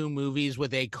have two movies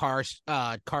with a car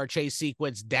chase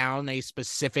sequence down a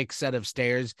specific set of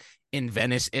stairs in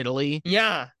Venice, Italy.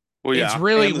 Yeah. Well, yeah. It's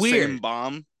really weird. Same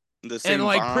bomb. And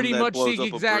like pretty much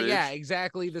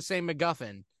exactly the same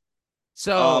MacGuffin.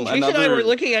 So Chase and I were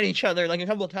looking at each other like a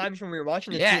couple of times when we were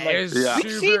watching this.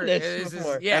 We've seen this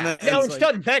before. Yeah, now it's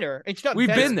done better. It's done. We've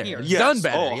been there. It's done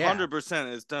better.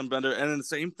 100%. It's done better. And then the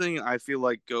same thing I feel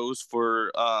like goes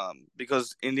for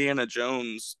because Indiana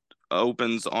Jones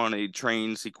opens on a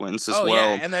train sequence as well.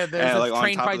 Yeah, and there's a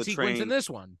train fight sequence in this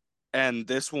one. And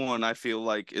this one I feel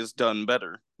like is done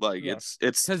better. Like, it's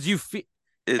because you feel.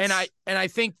 And I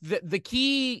think the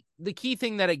key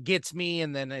thing that it gets me,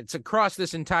 and then it's across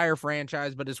this entire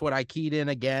franchise, but it's what I keyed in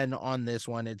again on this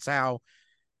one. It's how,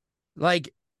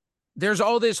 like, there's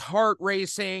all this heart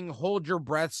racing, hold your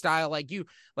breath style. Like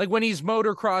when he's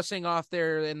motocrossing off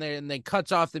there and they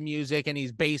cuts off the music and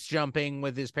he's base jumping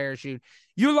with his parachute,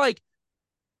 you're like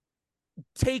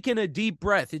taking a deep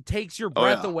breath. It takes your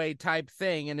breath away type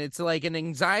thing. And it's like an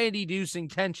anxiety inducing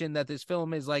tension that this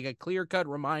film is like a clear cut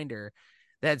reminder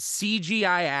that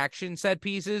CGI action set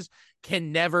pieces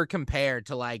can never compare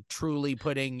to like truly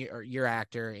putting your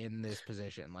actor in this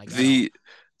position. Like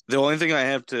the only thing I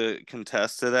have to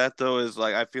contest to that though is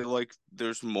like I feel like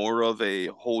there's more of a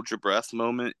hold your breath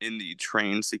moment in the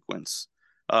train sequence.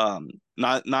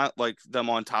 Not like them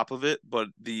on top of it, but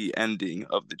the ending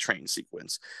of the train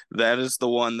sequence. That is the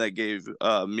one that gave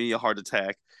me a heart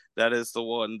attack. That is the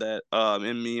one that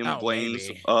in me and Blaine's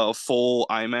full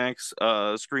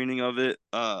IMAX screening of it.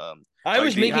 I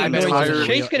was making noises.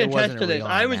 Chase can attest to this.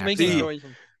 I was making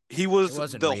noises. He was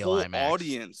the whole IMAX.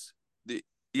 Audience.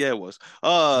 Yeah, it was.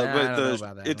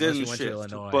 But it didn't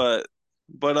shift.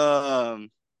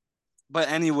 But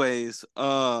anyways,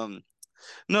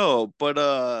 no, but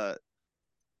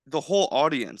the whole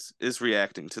audience is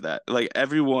reacting to that. Like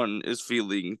everyone is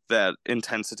feeling that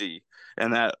intensity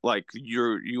and that like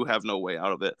you have no way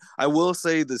out of it. I will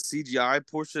say the CGI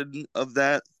portion of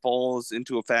that falls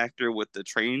into a factor with the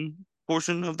train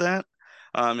portion of that.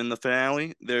 In the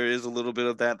finale, there is a little bit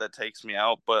of that takes me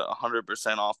out, but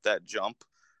 100% off that jump,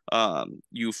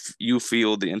 you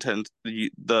feel the intent,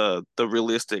 the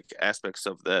realistic aspects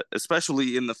of that,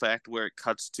 especially in the fact where it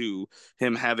cuts to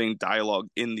him having dialogue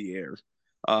in the air,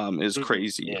 is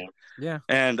crazy. Yeah.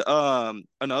 And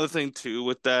another thing too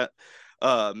with that,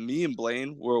 me and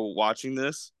Blaine were watching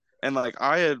this, and like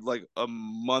I had like a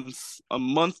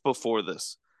month before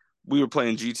this, we were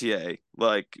playing GTA,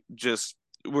 like just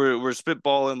we're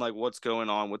spitballing like what's going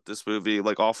on with this movie,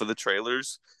 like off of the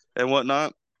trailers and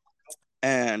whatnot.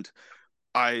 And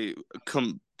I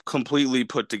completely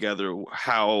put together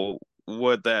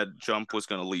what that jump was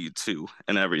going to lead to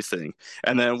and everything.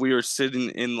 And then we were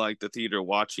sitting in like the theater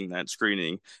watching that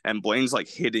screening, and Blaine's like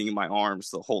hitting my arms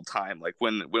the whole time. Like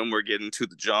when we're getting to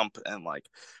the jump and like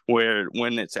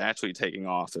when it's actually taking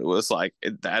off, it was like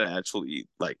that actually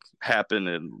like happened,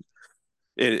 and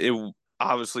it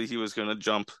obviously he was going to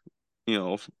jump,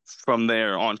 from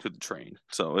there onto the train.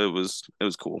 So it was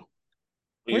cool.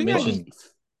 You mentioned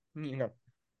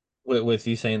with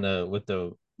you saying with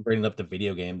the bringing up the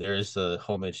video game, there is a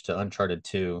homage to Uncharted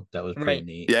 2 that was pretty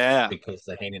neat. Yeah, because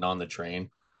the hanging on the train,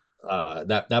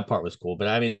 that part was cool. But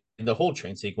I mean, the whole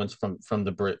train sequence from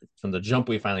the jump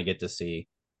we finally get to see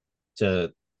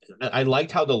to. I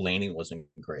liked how the landing wasn't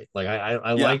great. Like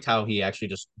I liked how he actually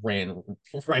just ran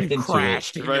right into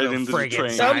crashed it. right into the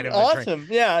train. Awesome.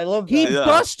 Yeah, I love that. He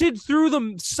busted through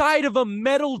the side of a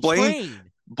metal train.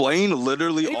 Blaine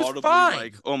literally audibly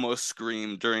like almost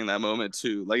screamed during that moment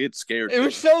too. Like it scared me. It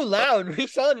was so loud. We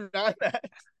saw it in IMAX.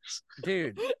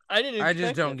 Dude, I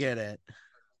just don't get it.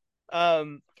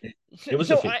 It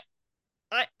was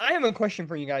I have a question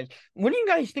for you guys. What do you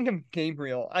guys think of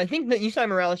Gabriel? I think that Esai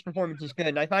Morales' performance is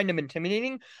good. I find him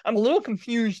intimidating. I'm a little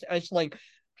confused as to like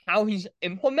how he's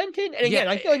implemented. And again,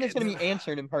 I feel like it's going to be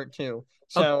answered in part 2.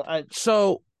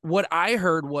 So what I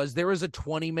heard was there was a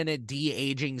 20-minute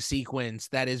de-aging sequence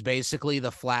that is basically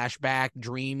the flashback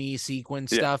dreamy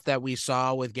sequence stuff that we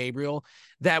saw with Gabriel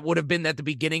that would have been at the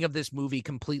beginning of this movie,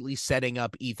 completely setting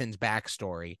up Ethan's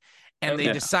backstory. And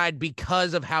they decide,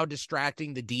 because of how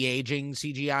distracting the de-aging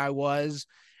CGI was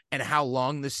and how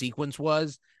long the sequence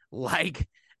was, like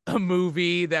a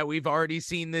movie that we've already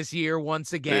seen this year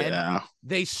once again,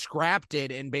 they scrapped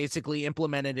it and basically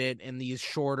implemented it in these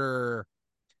shorter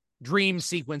dream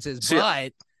sequences.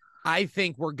 But I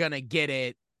think we're going to get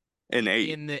it in 8.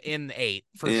 In 8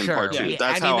 for in sure. Part 2.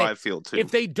 That's how I feel too. If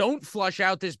they don't flush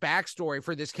out this backstory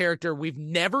for this character we've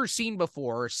never seen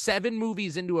before, 7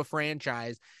 movies into a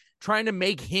franchise, trying to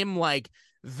make him like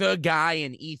the guy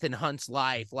in Ethan Hunt's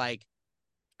life, like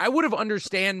I would have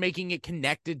understand making it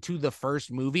connected to the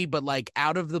first movie, but like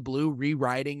out of the blue,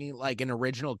 rewriting like an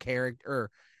original character,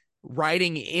 or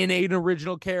writing in an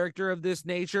original character of this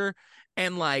nature,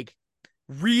 and like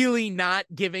really not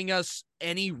giving us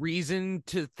any reason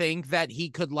to think that he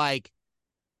could like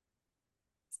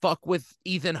fuck with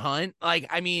Ethan Hunt. Like,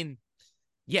 I mean,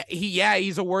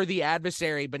 he's a worthy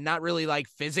adversary, but not really like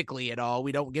physically at all.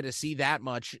 We don't get to see that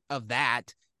much of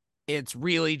that. It's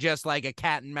really just like a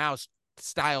cat and mouse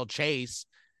style chase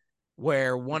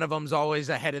where one of them's always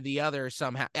ahead of the other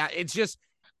somehow. It's just,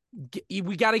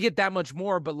 we got to get that much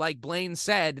more. But like Blaine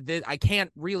said, that I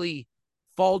can't really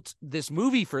fault this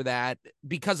movie for that,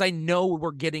 because I know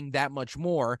we're getting that much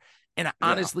more. And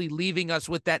honestly, leaving us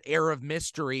with that air of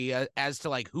mystery as to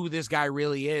like who this guy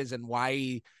really is and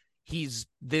why he's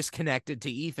this connected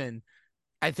to Ethan,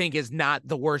 I think is not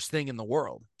the worst thing in the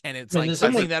world. And it's like someone-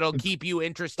 something that'll keep you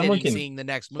interested someone in can seeing the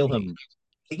next kill movie. him.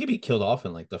 He could be killed off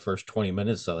in like the first 20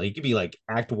 minutes. So he could be like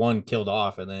Act 1 killed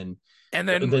off, and then we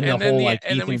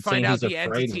Ethan find saying out he's the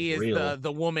afraid entity was is real.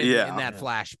 the woman in that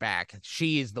flashback.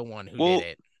 She's the one who did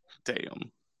it.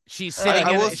 Damn. She's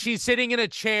sitting she's sitting in a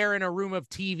chair in a room of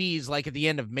TVs like at the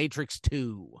end of Matrix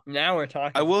 2. Now we're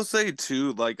talking. I will say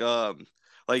too, like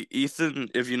Ethan,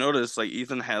 if you notice, like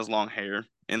Ethan has long hair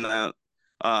in that,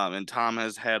 and Tom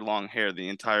has had long hair the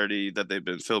entirety that they've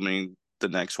been filming the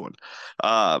next one.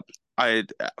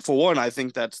 For one, I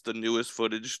think that's the newest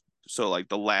footage, so like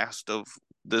the last of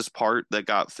this part that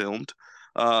got filmed.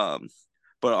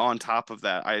 But on top of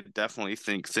that, I definitely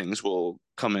think things will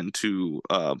come into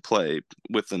play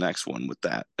with the next one with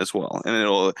that as well, and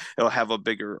it'll have a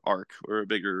bigger arc or a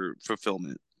bigger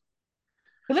fulfillment.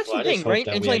 But that's the thing, right?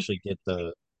 It's actually get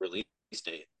the release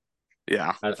date.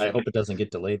 Yeah, I hope it doesn't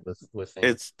get delayed with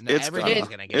things. It's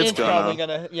probably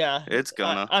gonna. Yeah, it's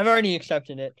gonna. I've already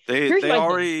accepted it. They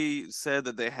already said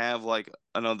that they have like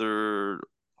another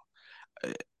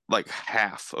like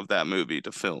half of that movie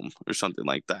to film or something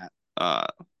like that.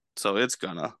 So it's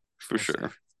gonna for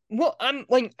sure. Well, I'm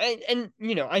like, and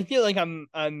you know, I feel like I'm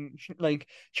like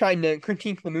trying to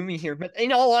critique the movie here, but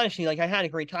in all honesty, like I had a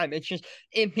great time. It's just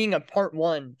it being a part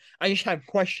one, I just have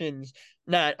questions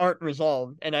that aren't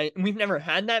resolved, and we've never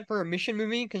had that for a mission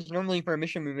movie, because normally for a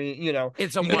mission movie, you know,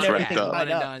 it's a one and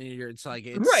done. It's like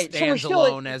it stands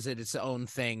alone as its own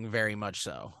thing, very much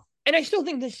so. And I still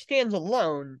think this stands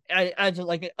alone as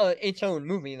like its own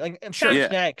movie. Like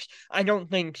Fast X, I don't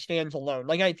think stands alone.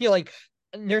 Like I feel like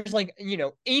there's like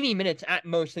 80 minutes at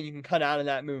most that you can cut out of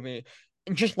that movie,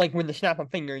 just like with the snap of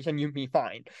fingers, and you'd be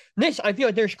fine. This, I feel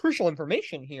like there's crucial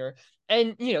information here,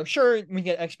 and sure we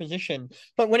get exposition,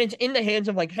 but when it's in the hands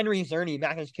of like Henry Czerny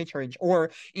back as Kittredge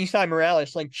or Esai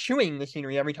Morales like chewing the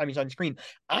scenery every time he's on screen,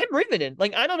 I'm riveted.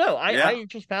 Like I don't know, I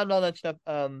just found all that stuff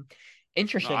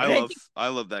interesting. No, I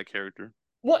love that character.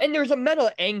 Well, and there's a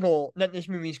meta angle that this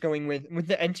movie's going with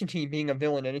the entity being a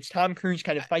villain, and it's Tom Cruise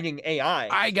kind of fighting AI.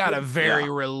 I got a very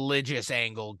religious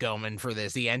angle going for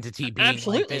this. The entity being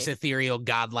like this ethereal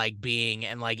godlike being,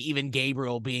 and like even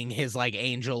Gabriel being his like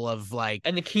angel of like,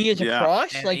 and the key is a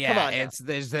cross. And, like, come on,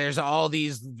 there's all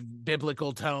these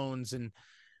biblical tones, and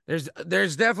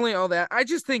there's definitely all that. I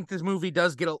just think this movie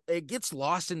does it gets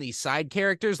lost in these side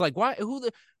characters. Like, why?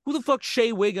 Who the fuck's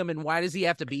Shea Wiggum, and why does he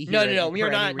have to be here? No, we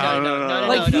are not.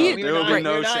 He's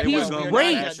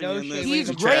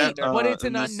great, but it's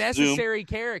an unnecessary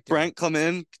character. Brent, come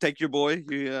in, take your boy.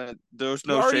 There's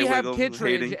no. You already Shea have Wiggum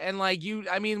Kittredge, hating. and like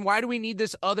I mean, why do we need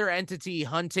this other entity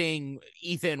hunting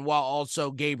Ethan while also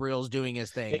Gabriel's doing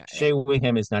his thing? Shea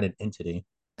Wiggum is not an entity.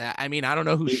 I mean, I don't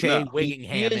know who Shea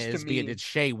Wiggum is, be it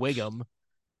Shea Wiggum.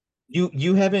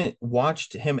 You haven't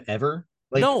watched him ever?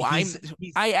 Like, no, I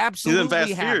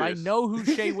absolutely have. I know who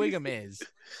Shea Wiggum is.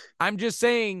 I'm just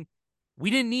saying we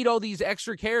didn't need all these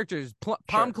extra characters.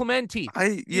 Pom Clemente,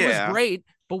 he was great,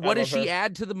 but what does she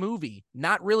add to the movie?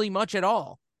 Not really much at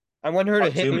all. I want her to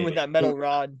hit me with that metal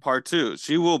rod. Part 2.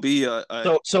 She will be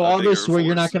so all this where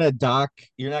you're not gonna dock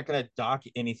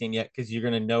anything yet, because you're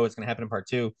gonna know it's gonna happen in part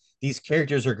 2. These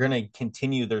characters are gonna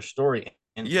continue their story.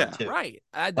 Right.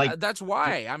 That's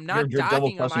why I'm not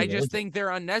docking them. I just think they're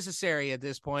unnecessary at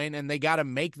this point, and they got to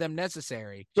make them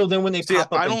necessary. So then when they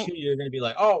pop up in 2, you're going to be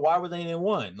like, oh, why were they in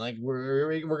 1? Like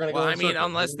we're going to go. I mean,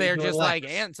 unless they're just like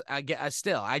ants. I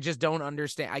just don't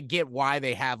understand. I get why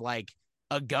they have like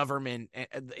a government.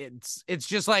 It's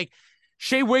just like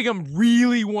Shea Wiggum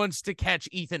really wants to catch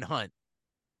Ethan Hunt,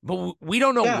 but we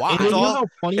don't know why. And how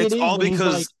funny it is all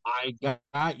because I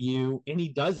got you, and he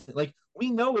does it. Like, we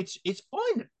know it's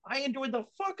fun. I enjoyed the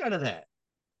fuck out of that.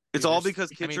 It's all because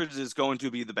Kittredge is going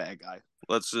to be the bad guy.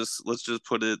 Let's just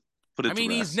put it. I mean,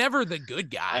 he's never the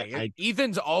good guy.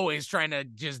 Ethan's always trying to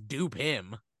just dupe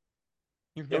him.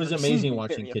 It was amazing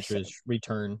watching Kittredge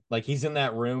return. Like, he's in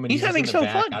that room and he's having so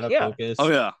fun. Out of focus. Oh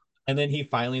yeah. And then he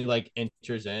finally like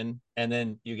enters in, and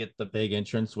then you get the big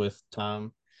entrance with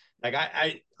Tom. Like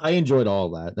I enjoyed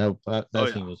all that.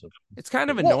 That scene was. It's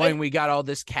kind of annoying. We got all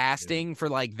this casting for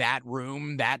like that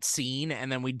room, that scene,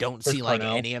 and then we don't see like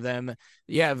any of them.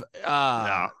 You have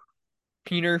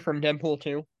Peter from Deadpool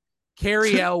 2,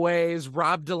 Carrie Elways,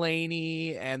 Rob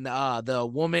Delaney, and the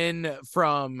woman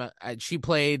from she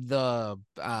played the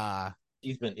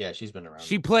she's been around.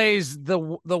 She plays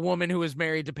the woman who was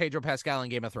married to Pedro Pascal in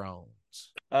Game of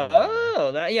Thrones.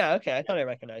 Okay. I thought I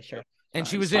recognized her. And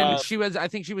she was I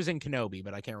think she was in Kenobi,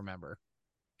 but I can't remember.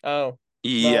 Oh.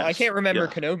 Yeah. Well, I can't remember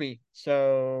Kenobi.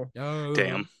 So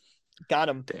damn. Got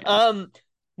him. Well,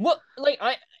 Well, like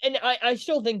I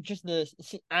still think just the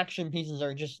action pieces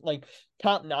are just like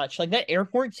top notch. Like that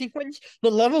airport sequence,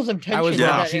 the levels of tension. I was in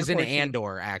wrong. that She's in airport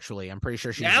Andor, actually. I'm pretty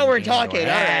sure she's now in we're Andor. talking.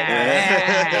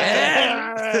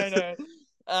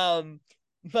 All right.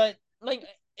 But like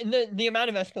the amount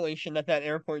of escalation that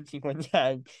airport sequence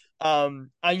had,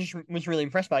 I just was really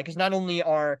impressed by, because not only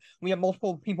are we have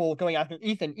multiple people going after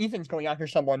Ethan's going after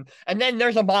someone, and then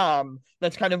there's a bomb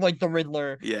that's kind of like the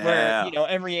Riddler, where Yeah.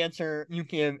 every answer you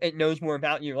give, it knows more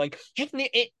about you. Like just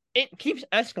it keeps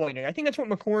escalating. I think that's what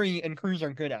McQuarrie and Cruz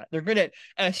are good at. They're good at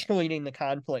escalating the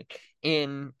conflict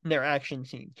in their action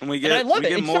scenes, And I love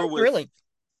it. It's so thrilling.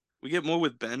 We get more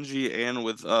with Benji and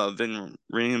with Vin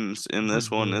Reams in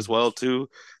this one as well too.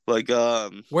 Like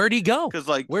where'd he go? Because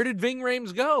like where did Ving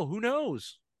Rhames go? Who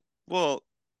knows? Well,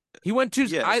 he went to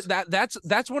yes.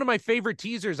 that's one of my favorite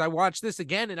teasers. I watched this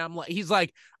again and I'm like, he's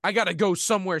like, I gotta go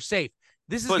somewhere safe.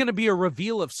 This is gonna be a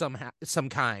reveal of some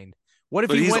kind. What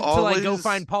if he went to like go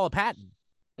find Paula Patton?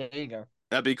 There you go.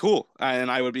 That'd be cool,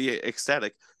 and I would be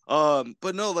ecstatic.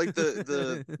 But no, like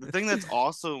the thing that's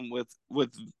awesome with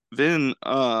Vin,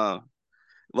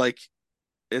 like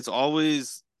it's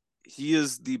always he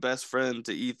is the best friend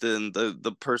to Ethan,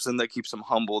 the person that keeps him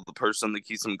humble, the person that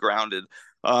keeps him grounded.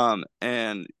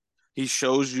 And he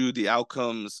shows you the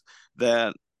outcomes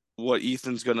that what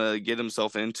Ethan's gonna get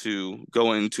himself into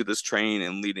going to this train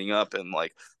and leading up, and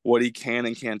like what he can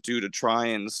and can't do to try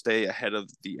and stay ahead of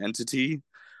the entity.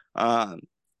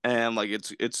 And like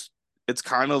it's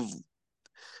kind of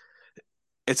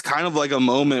like a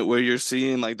moment where you're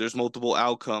seeing like there's multiple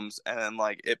outcomes, and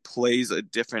like it plays a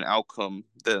different outcome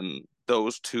than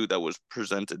those two that was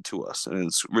presented to us, and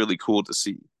it's really cool to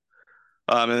see.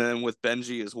 And then with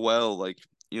Benji as well, like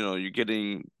you're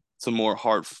getting some more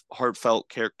heartfelt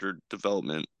character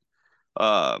development.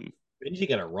 Benji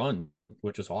got a run,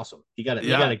 which was awesome. He got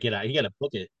to get out. He got to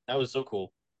book it. That was so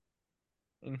cool.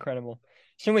 Incredible.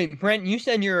 So wait, Brent, you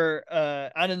said you're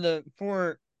out of the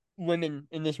 4 women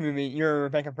in this movie, you're a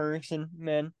Rebecca Ferguson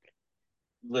man.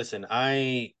 Listen,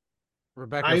 I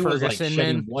Ferguson, was like shedding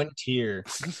man. one tear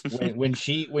when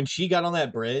she got on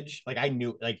that bridge. Like I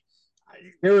knew, like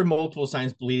there were multiple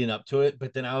signs leading up to it,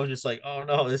 but then I was just like, oh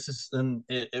no, this is. And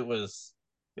it was.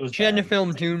 She had to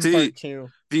film Dune Part 2.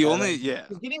 The only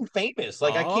getting famous.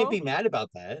 Like I can't be mad about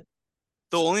that.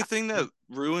 The only thing that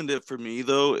ruined it for me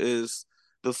though is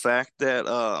the fact that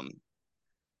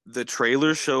the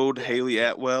trailer showed Haley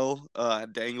Atwell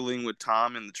dangling with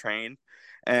Tom in the train,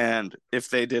 and if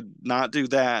they did not do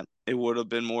that, it would have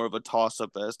been more of a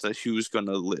toss-up as to who's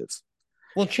gonna live.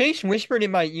 Well, Chase whispered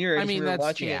in my ear as we were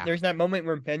watching it. There's that moment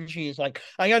where Benji is like,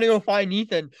 I gotta go find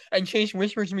Ethan. And Chase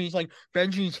whispers to me, he's like,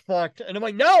 Benji's fucked. And I'm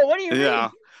like, no, what do you mean?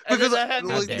 And because then that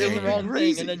happened, did the wrong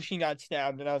thing, and then she got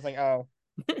stabbed, and I was like, oh.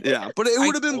 Yeah, but it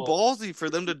would have been ballsy for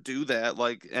them to do that.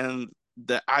 Like, and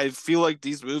that I feel like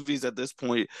these movies at this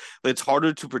point, it's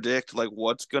harder to predict like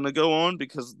what's gonna go on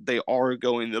because they are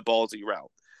going the ballsy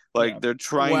route. Like they're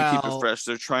trying to keep it fresh.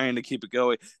 They're trying to keep it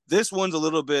going. This one's a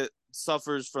little bit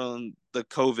suffers from the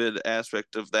COVID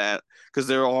aspect of that because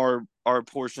there are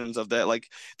portions of that. Like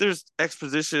there's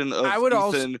exposition of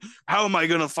Ethan. How am I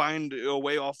gonna find a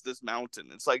way off this mountain?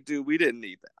 It's like, dude, we didn't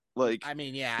need that. Like, I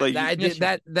mean, yeah, like,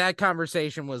 that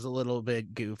conversation was a little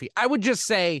bit goofy. I would just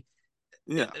say,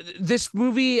 yeah, this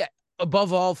movie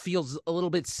above all feels a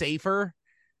little bit safer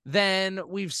than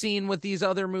we've seen with these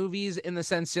other movies, in the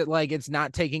sense that like it's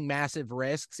not taking massive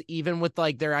risks, even with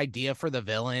like their idea for the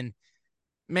villain.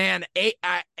 Man,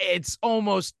 it's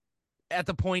almost at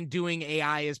the point doing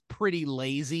AI is pretty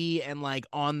lazy and like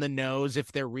on the nose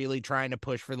if they're really trying to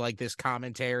push for like this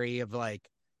commentary of like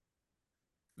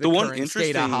the one interesting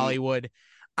state of Hollywood.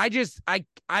 I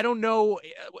don't know.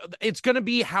 It's going to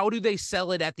be, how do they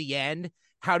sell it at the end?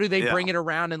 How do they bring it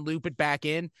around and loop it back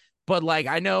in? But like,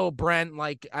 I know Brent,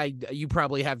 like you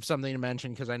probably have something to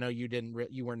mention, because I know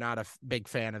you were not a big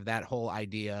fan of that whole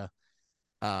idea.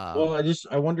 Well,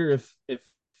 I wonder if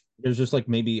there's just like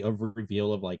maybe a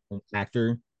reveal of like an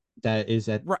actor that is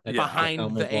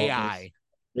behind the AI.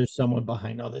 There's someone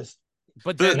behind all this.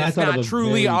 But then it's not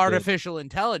truly artificial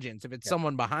intelligence if it's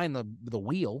someone behind the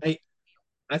wheel.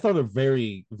 I thought a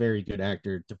very, very good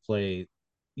actor to play,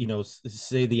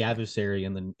 say the adversary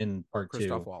in part 2.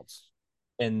 Christoph Waltz.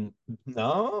 And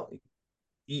no,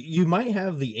 you might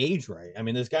have the age right. I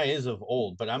mean, this guy is of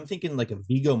old, but I'm thinking like a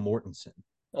Viggo Mortensen.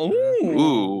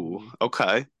 Ooh,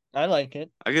 okay. I like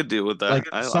it. I could deal with that.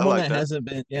 Like someone I like that hasn't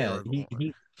been, I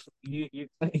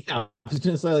was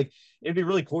gonna say, like, it'd be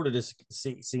really cool to just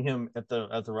see him at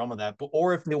the realm of that. But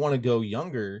or if they want to go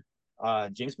younger,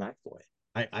 James McAvoy.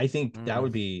 I think that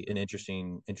would be an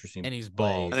interesting. And he's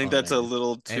bald. I think that's a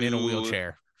little too and in a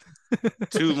wheelchair.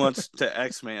 too much to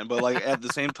X-Men, but like at the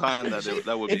same time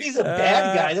that would If be he's a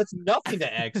bad guy, that's nothing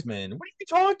to X-Men. What are you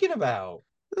talking about?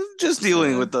 just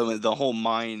dealing with the whole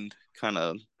mind kind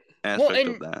of Well, aspect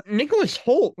of and that. Nicholas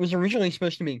Holt was originally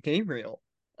supposed to be Gabriel.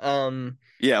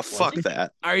 Yeah, fuck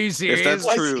that. Are you If serious?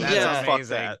 that's true, That's Yeah. fuck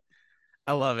amazing. that.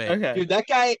 I love it. Okay. Dude, that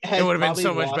guy has would've been probably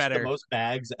so much lost better. the most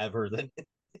bags ever.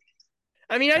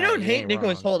 I mean, I Yeah, don't you hate ain't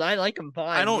Nicholas wrong. Holt. I like him fine.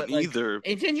 I don't but, like, either.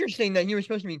 It's interesting that he was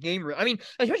supposed to be Gabriel. I mean,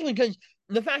 especially because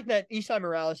the fact that Esai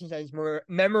Morales is as more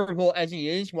memorable as he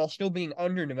is while still being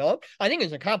underdeveloped, I think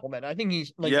is a compliment. I think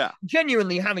he's like Yeah.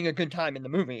 genuinely having a good time in the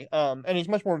movie. And he's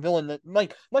much more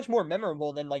much more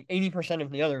memorable than like 80%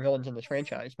 of the other villains in this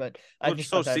franchise. But I Well, it's just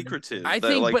so thought that secretive. I that,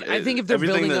 think, like, but I think if they're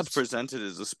everything building that's up, presented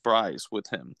is a surprise with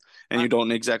him, and you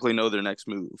don't exactly know their next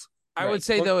move. I Right. would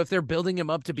say Well- though, if they're building him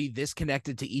up to be this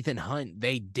connected to Ethan Hunt,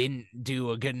 they didn't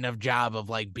do a good enough job of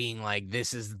like being like,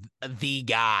 this is the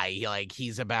guy, like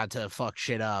he's about to fuck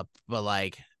shit up. But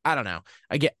like, I don't know.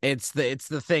 I get it's the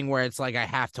thing where it's like I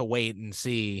have to wait and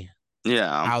see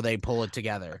Yeah. how they pull it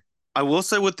together. I will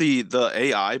say with the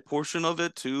AI portion of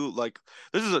it too, like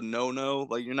this is a no-no.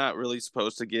 Like you're not really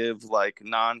supposed to give like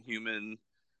non-human,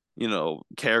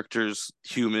 characters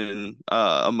human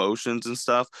emotions and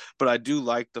stuff. But I do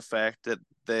like the fact that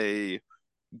they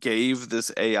gave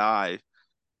this AI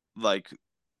like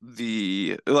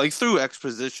through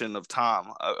exposition of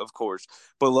Tom, of course,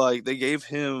 but like they gave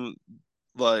him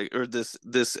like or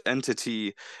this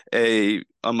entity a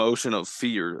emotion of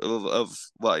fear of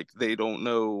like they don't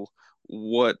know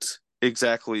what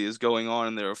exactly is going on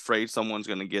and they're afraid someone's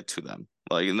going to get to them,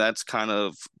 like, and that's kind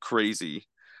of crazy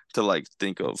to like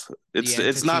think of. It's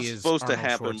not entity is supposed to Arnold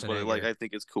happen, but like Schwarzenegger. I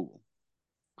think it's cool.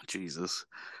 Jesus,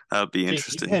 that would be Jake,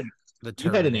 interesting. The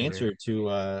you had an Terminator. answer to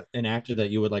an actor that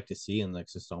you would like to see in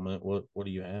next installment. What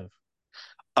do you have?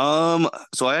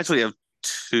 So I actually have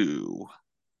two.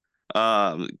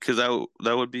 Because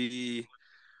that would be,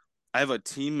 I have a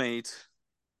teammate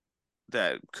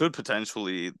that could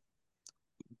potentially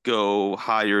go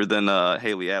higher than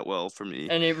Haley Atwell for me.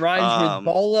 And it rhymes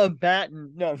with Paula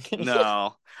Batten. No, I'm kidding.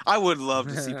 No, I would love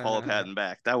to see Paula Patton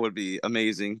back. That would be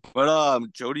amazing. But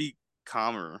Jodie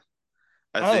Comer,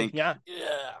 I think. Yeah.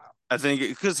 I think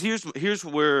because here's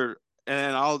where,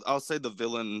 and I'll say the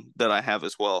villain that I have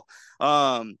as well.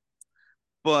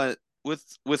 But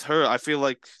with her, I feel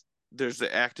like there's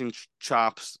the acting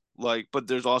chops, like, but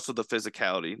there's also the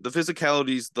physicality. The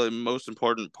physicality is the most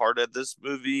important part of this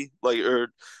movie, like,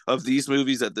 or of these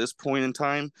movies at this point in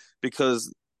time,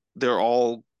 because they're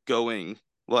all going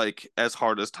like as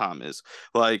hard as Tom is.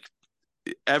 Like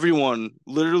everyone,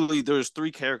 literally, there's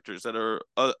three characters that are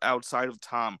outside of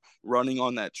Tom running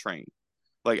on that train,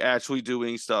 like actually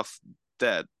doing stuff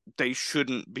that they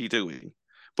shouldn't be doing,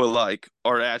 but like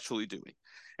are actually doing,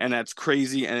 and that's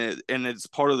crazy. And it's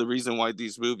part of the reason why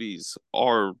these movies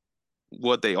are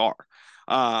what they are.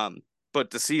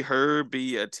 But to see her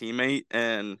be a teammate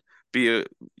and be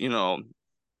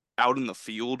out in the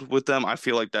field with them, I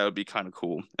feel like that would be kind of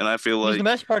cool, and I feel He's like the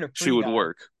best part of she Free would Guy.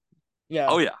 work. Yeah.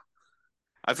 Oh yeah.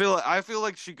 I feel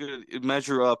like she could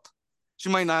measure up. She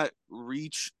might not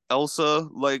reach Elsa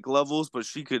like levels, but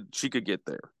she could get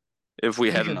there if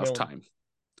we had enough time.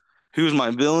 Who's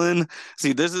my villain?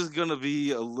 See, this is gonna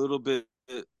be a little bit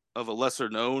of a lesser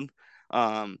known,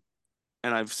 and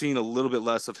I've seen a little bit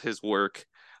less of his work.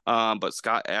 But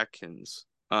Scott Adkins,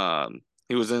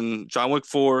 he was in John Wick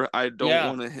 4. I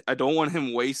don't want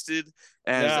him wasted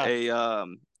as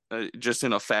just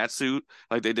in a fat suit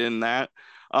like they did in that.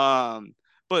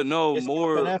 But no,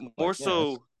 more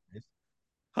so,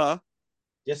 huh?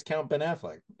 Discount Ben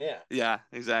Affleck. Yeah,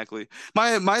 exactly.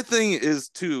 My thing is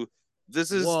too.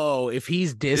 This is if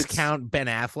he's discount Ben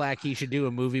Affleck, he should do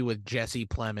a movie with Jesse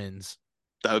Plemons.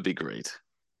 That would be great.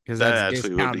 Because that's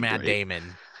discount Matt Damon.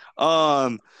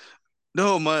 No,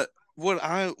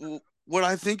 what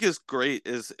I think is great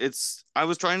is I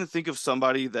was trying to think of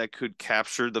somebody that could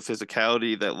capture the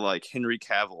physicality that like Henry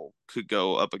Cavill could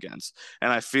go up against. And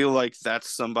I feel like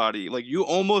that's somebody like you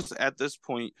almost at this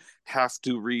point have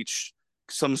to reach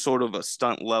some sort of a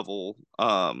stunt level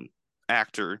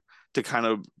actor to kind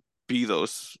of be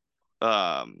those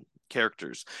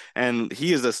characters. And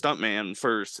he is a stuntman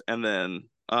first and then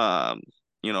an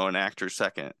actor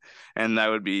second. And that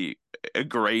would be a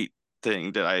great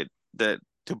thing that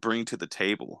to bring to the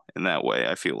table in that way,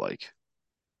 I feel like.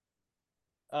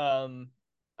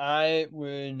 I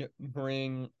would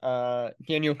bring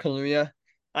Daniel Kaluuya.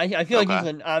 I feel like he's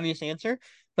an obvious answer,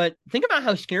 but think about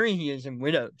how scary he is in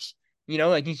Widows.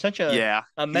 Like he's such a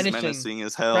menacing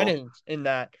as hell presence in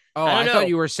that. Oh, I thought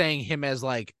you were saying him as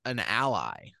like an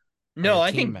ally. No,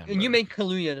 I think you make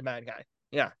Kaluuya the bad guy.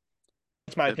 Yeah,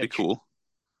 that's my That'd be pitch. cool.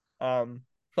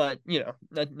 But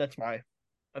that's my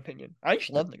opinion. I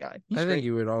just love the guy. He's I think great.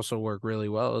 he would also work really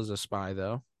well as a spy,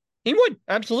 though. He would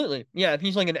absolutely. Yeah, if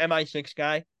he's like an MI6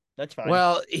 guy, that's fine.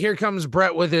 Well, here comes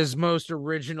Brett with his most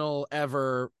original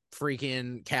ever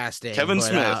freaking casting. Kevin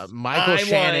Smith. Michael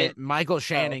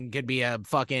Shannon could be a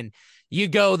fucking. You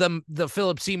go the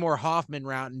Philip Seymour Hoffman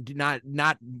route and do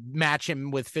not match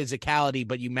him with physicality,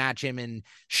 but you match him in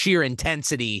sheer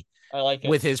intensity. I like it.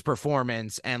 With his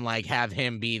performance and like have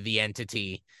him be the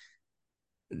entity.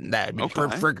 That'd be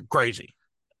freaking crazy.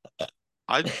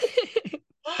 I'd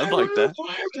like that.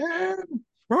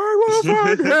 I will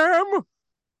find him.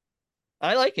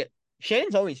 I like it.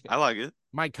 Shannon's always good. I like it.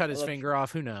 Might cut his finger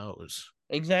off. Who knows?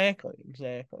 Exactly.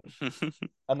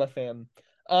 I'm a fan.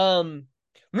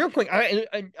 Real quick,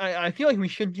 I feel like we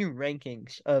should do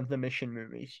rankings of the Mission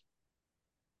movies.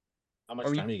 How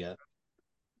much time do you got?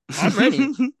 I'm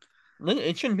ready.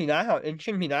 It shouldn't be that hard. It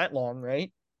shouldn't be that long,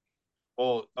 right?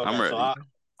 Well, okay, I'm ready. So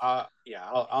I'll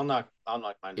knock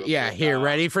mine. Yeah, here,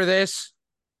 ready for this?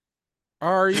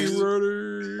 Are you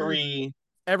ready? 3.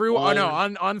 Everyone, oh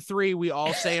no, on 3, we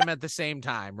all say them at the same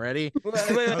time. Ready?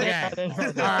 Okay.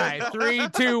 All right, 3,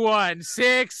 2, 1,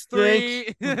 6,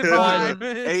 3, 5,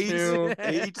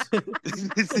 8.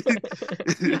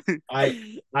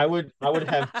 I would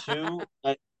have 2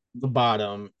 at the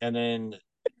bottom, and then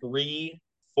 3,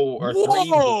 4, or 3,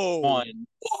 1, and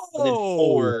then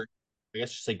 4. I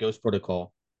guess you say Ghost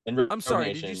Protocol. And I'm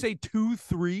sorry, did you say 2,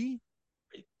 3?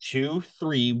 2,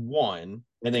 3, 1,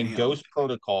 and then Ghost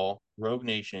Protocol, Rogue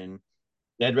Nation,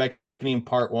 Dead Reckoning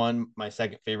Part 1, my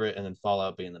second favorite, and then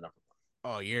Fallout being the number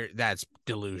 1. Oh, that's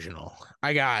delusional.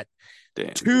 I got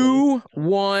 2,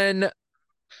 1,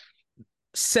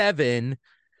 7,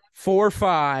 4,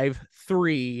 5,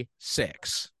 3,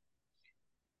 6.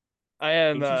 I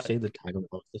am. Did you say the title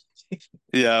of this?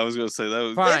 Yeah, I was gonna say that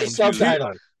was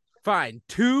fine. Fine.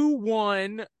 2,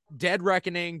 1, Dead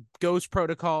Reckoning, Ghost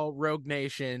Protocol, Rogue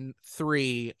Nation,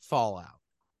 3, Fallout.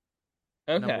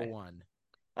 Okay. Number 1.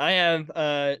 I have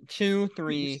 2,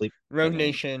 3, Rogue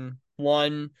Nation,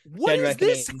 1. What Dead is Reckoning,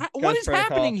 this? What is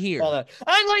happening here? Fallout.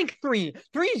 I like 3.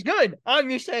 3's good. I'm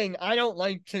just saying I don't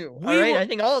like 2. All right, I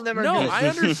think all of them are good. No, I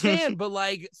understand, but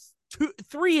like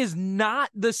 3 is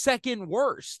not the second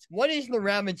worst. What is the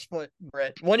rabbit's foot,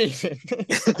 Brett? What is it? I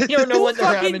don't know what the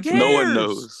rabbit's foot. No one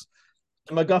knows.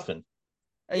 MacGuffin.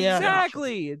 Yeah,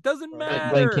 exactly. It doesn't matter.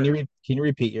 Blaine, can you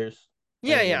repeat yours?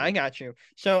 Yeah, I got you.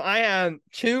 So I have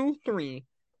 2, 3,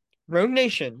 Rogue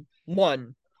Nation,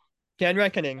 1, Dead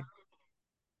Reckoning,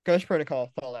 Ghost Protocol,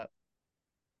 Fallout.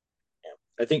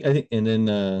 I think, and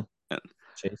then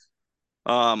Chase.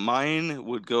 Mine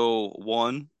would go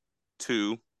 1,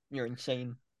 2. You're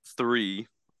insane. 3.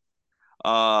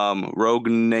 Rogue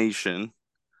Nation,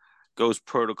 Ghost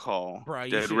Protocol,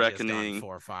 Dead Reckoning,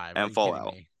 4 or 5. and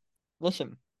Fallout.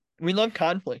 Listen, we love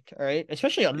conflict, all right?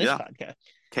 Especially on this podcast.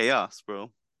 Chaos,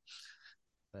 bro.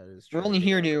 That is true. We're only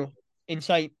here to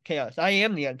incite chaos. I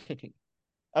am the entity.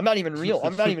 I'm not even real.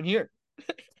 I'm not even here.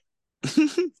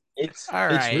 It's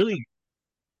really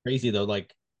crazy though.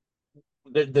 Like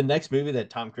the next movie that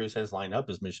Tom Cruise has lined up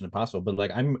is Mission Impossible, but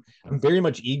like I'm very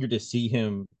much eager to see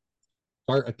him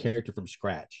start a character from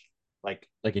scratch, like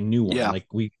a new one. Yeah. Like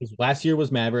last year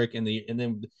was Maverick, and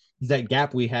then that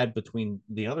gap we had between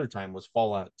the other time was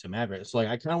Fallout to Maverick. So like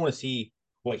I kind of want to see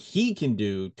what he can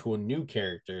do to a new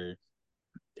character,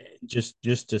 just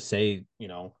to say,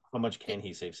 how much can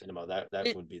he save cinema?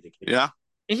 That would be the case. Yeah.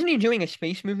 Isn't he doing a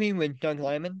space movie with Doug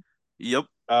Liman? Yep.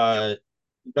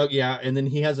 Yeah, and then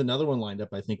he has another one lined up,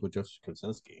 I think, with Joseph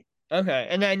Kosinski. Okay,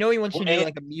 and I know he wants to do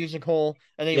like a musical,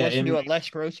 and then he wants to do a Les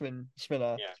Grossman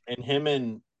spinoff. Yeah, and him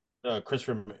and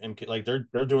Christopher, like they're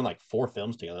doing like 4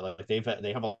 films together. Like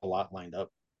they have a lot lined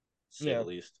up, to say the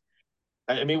least.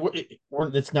 I mean,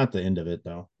 it's not the end of it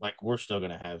though. Like we're still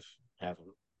gonna have them.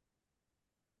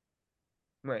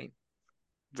 Right.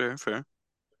 Very fair.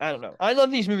 I don't know. I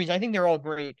love these movies. I think they're all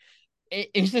great.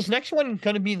 Is this next one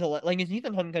gonna be is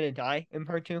Ethan Hunt gonna die in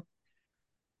part 2?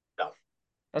 No.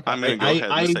 Okay. I'm gonna go ahead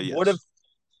and say yes.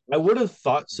 I would have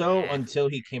thought so until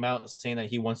he came out saying that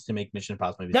he wants to make Mission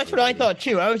Impossible movies. That's what I thought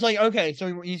too. I was like, okay,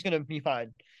 so he's gonna be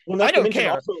fine. Well, I don't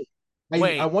care. Also,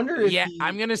 Wait, I wonder if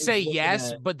I'm gonna say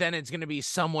yes, but then it's gonna be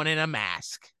someone in a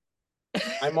mask.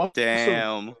 I'm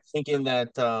also thinking that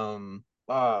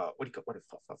what do you call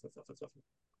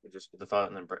just the thought,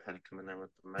 and then Brett had to come in there with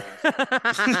the mask.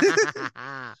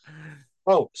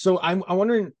 So I'm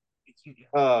wondering,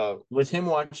 with him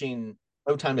watching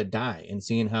No Time to Die and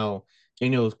seeing how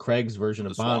Daniel Craig's version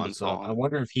of Bond is, I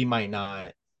wonder if he might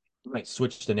not might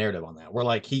switch the narrative on that. Where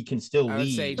like he can still I would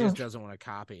say he lead. just doesn't want to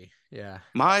copy. Yeah.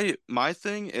 My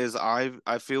thing is I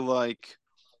feel like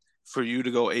for you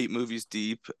to go 8 movies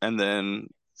deep and then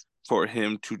for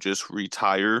him to just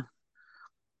retire,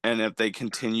 and if they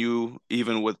continue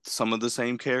even with some of the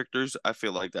same characters, I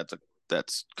feel like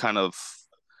that's kind of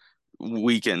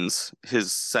weakens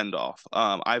his send off.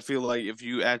 I feel like if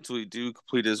you actually do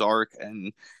complete his arc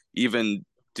and even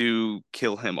do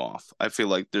kill him off, I feel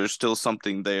like there's still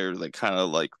something there that kind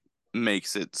of like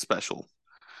makes it special.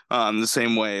 The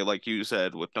same way, like you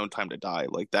said, with No Time to Die,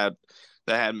 like that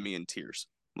had me in tears,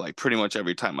 like pretty much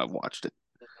every time I've watched it.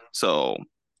 So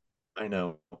I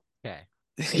know. Okay.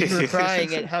 You were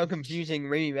crying at how confusing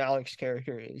Rami Malek's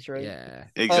character is, right? Yeah.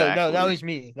 Exactly. Oh no, that was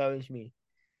me. That was me.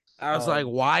 I was like,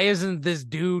 why isn't this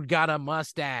dude got a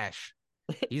mustache?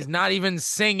 He's not even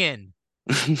singing.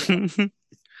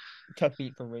 Tough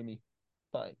beat from Rami.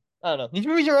 Fine. I don't know. These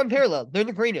movies are unparalleled. They're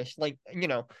the greatest. Like,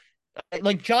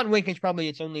 like John Wick is probably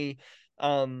its only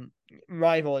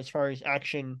rival as far as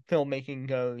action filmmaking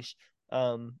goes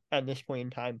at this point in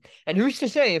time. And who's to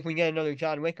say if we get another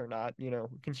John Wick or not,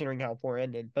 considering how 4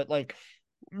 ended. But like,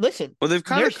 listen, well, they've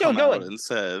kind they're of still come going. out and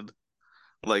said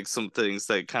like some things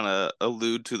that kind of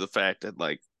allude to the fact that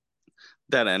like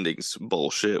that ending's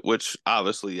bullshit, which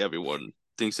obviously everyone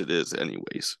thinks it is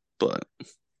anyways. But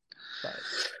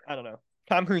I don't know.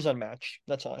 Tom Cruise unmatched.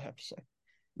 That's all I have to say.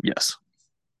 yes.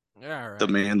 All right. The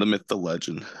man, the myth, the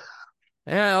legend.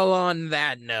 Well, on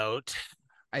that note,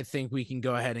 I think we can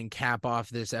go ahead and cap off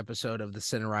this episode of the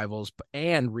Cine Rivals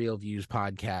and Real Views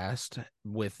podcast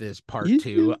with this part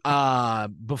 2.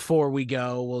 Before we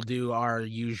go, we'll do our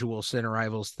usual Cine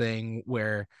Rivals thing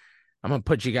where I'm gonna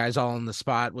put you guys all on the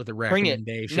spot with a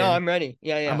recommendation. No, I'm ready.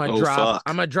 Yeah. I'm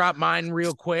gonna drop mine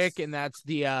real quick, and that's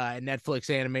the Netflix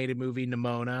animated movie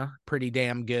Nimona. Pretty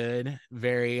damn good.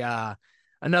 Very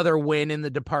another win in the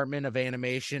department of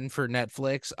animation for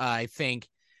Netflix. I think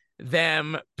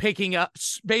them picking up,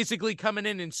 basically coming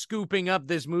in and scooping up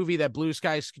this movie that Blue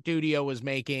Sky Studio was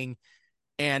making,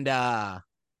 and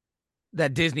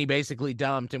that Disney basically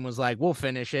dumped and was like, we'll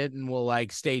finish it and we'll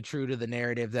like stay true to the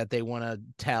narrative that they want to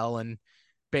tell, and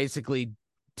basically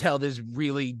tell this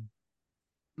really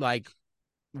like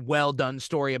well done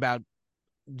story about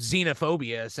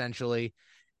xenophobia essentially,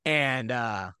 and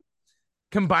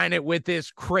combine it with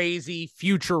this crazy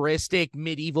futuristic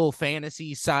medieval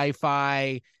fantasy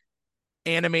sci-fi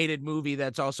animated movie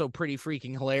that's also pretty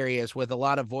freaking hilarious with a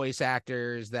lot of voice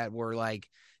actors that were like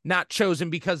not chosen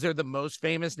because they're the most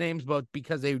famous names, but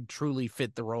because they truly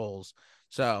fit the roles.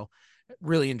 So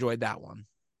really enjoyed that one.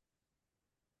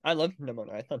 I loved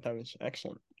Nimona. I thought that was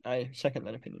excellent. I second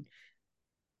that opinion.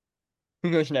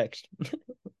 Who goes next?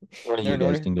 What are you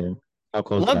guys thinking? How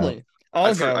close? Lovely.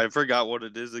 I forgot what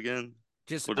it is again.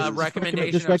 Just a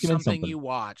recommendation of something you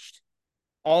watched.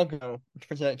 I'll go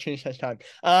for that. Chase has time.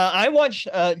 I watched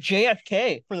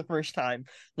JFK for the first time,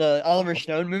 the Oliver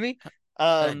Stone movie.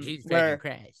 Where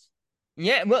Christ.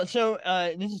 Yeah, well, so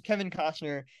this is Kevin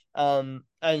Costner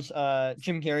as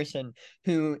Jim Garrison,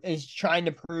 who is trying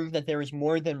to prove that there was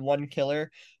more than one killer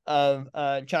of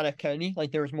John F. Kennedy.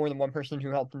 Like there was more than one person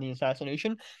who helped in the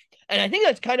assassination. And I think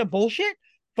that's kind of bullshit.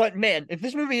 But man, if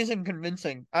this movie isn't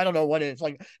convincing, I don't know what is.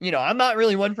 Like, I'm not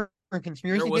really one for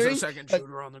conspiracy theories. There was a second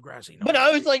shooter on the grassy knoll. But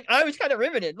I was kind of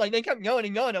riveted. Like they kept going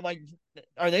and going. I'm like,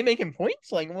 are they making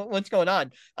points? Like what's going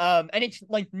on? And it's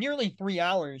like nearly 3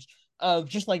 hours of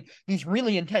just like these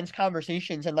really intense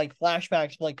conversations and like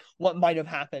flashbacks of like what might have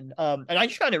happened. And I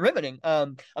just found it riveting.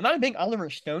 I'm not a big Oliver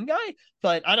Stone guy,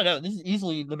 but I don't know. This is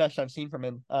easily the best I've seen from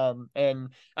him. And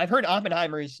I've heard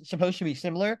Oppenheimer is supposed to be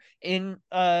similar in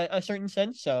a certain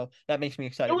sense, so that makes me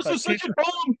excited. There was a second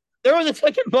bomb. There was a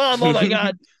second bomb. Oh my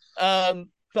god.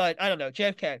 But I don't know.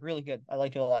 JFK, really good. I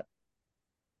liked it a lot.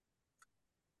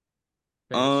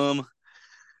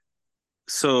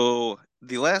 So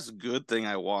the last good thing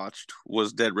I watched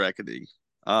was Dead Reckoning.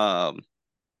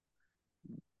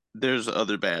 There's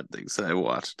other bad things that I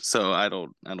watched, so I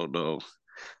don't know.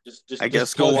 I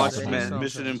guess go watch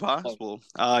Mission Impossible.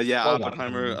 Yeah,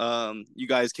 Oppenheimer. You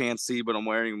guys can't see, but I'm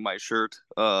wearing my shirt,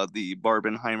 the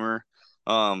Barbenheimer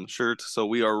shirt. So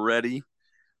we are ready.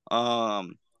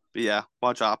 But yeah,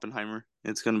 watch Oppenheimer.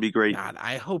 It's gonna be great. God,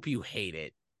 I hope you hate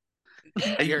it.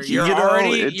 You're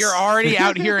already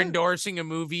out here endorsing a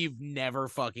movie you've never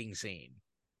fucking seen.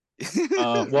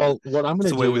 Well, what I'm gonna do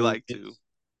the way we like to.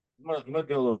 I'm gonna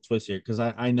do a little twist here because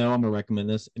I know I'm gonna recommend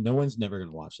this, and no one's never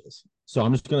gonna watch this. So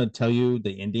I'm just gonna tell you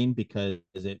the ending because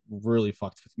it really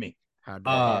fucked with me. How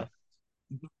dare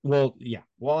Well, yeah.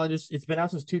 Well, it's been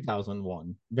out since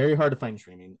 2001. Very hard to find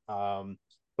streaming.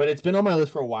 But but it's been on my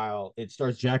list for a while. It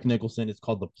stars Jack Nicholson. It's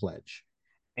called The Pledge,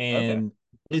 and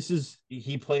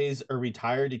he plays a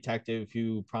retired detective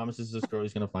who promises this girl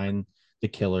he's going to find the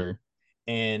killer.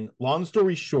 And long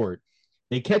story short,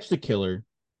 they catch the killer.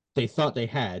 They thought they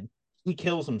had. He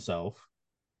kills himself,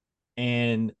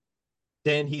 and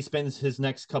then he spends his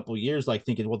next couple years like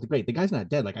thinking, well, great, the guy's not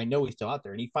dead. Like, I know he's still out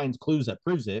there. And he finds clues that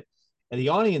proves it. And the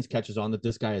audience catches on that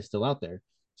this guy is still out there.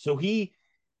 So he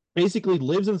basically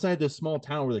lives inside this small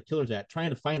town where the killer's at, trying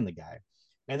to find the guy.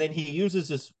 And then he uses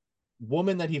this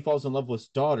woman that he falls in love with's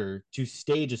daughter to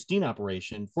stage a sting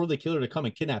operation for the killer to come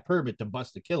and kidnap her, but to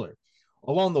bust the killer.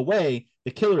 Along the way,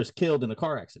 the killer is killed in a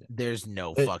car accident. There's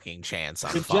no fucking chance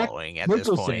I'm following at this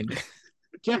point.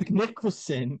 Jack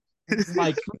Nicholson,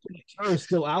 like, the killer is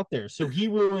still out there. So he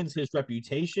ruins his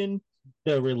reputation,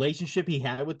 the relationship he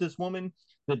had with this woman,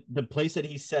 the place that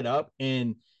he set up,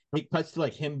 and it cuts to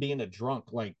like him being a drunk.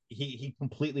 Like he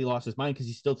completely lost his mind because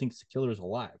he still thinks the killer is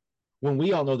alive when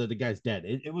we all know that the guy's dead.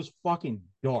 It was fucking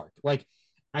dark. Like,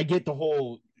 I get the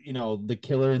whole, the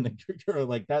killer and the girl,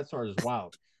 like, that sort is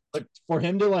wild. But for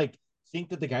him to like think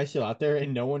that the guy's still out there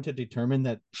and no one to determine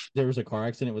that there was a car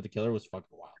accident with the killer was fucking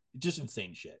wild. Just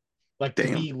insane shit. Like, to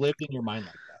be lived in your mind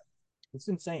like that. It's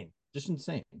insane. Just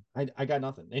insane. I got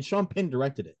nothing. And Sean Penn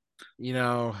directed it.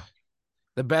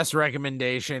 The best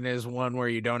recommendation is one where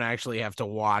you don't actually have to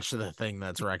watch the thing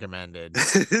that's recommended.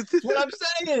 That's what I'm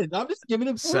saying. I'm just giving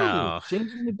it for you.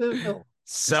 Changing the bill.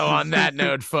 So on that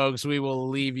note, folks, we will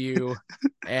leave you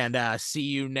and see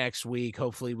you next week.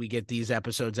 Hopefully we get these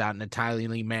episodes out in a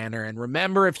timely manner. And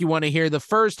remember, if you want to hear the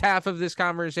first half of this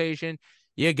conversation,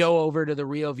 you go over to the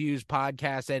Real Views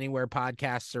podcast, anywhere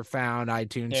podcasts are found,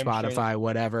 iTunes, Spotify,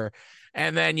 whatever.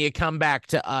 And then you come back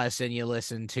to us and you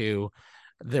listen to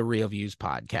the Real Views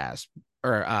podcast,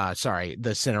 or the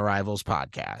Cine Rivals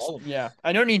podcast. Oh, yeah.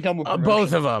 I don't need double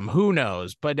both of them. Who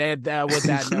knows? But with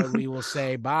that note, we will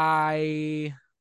say bye.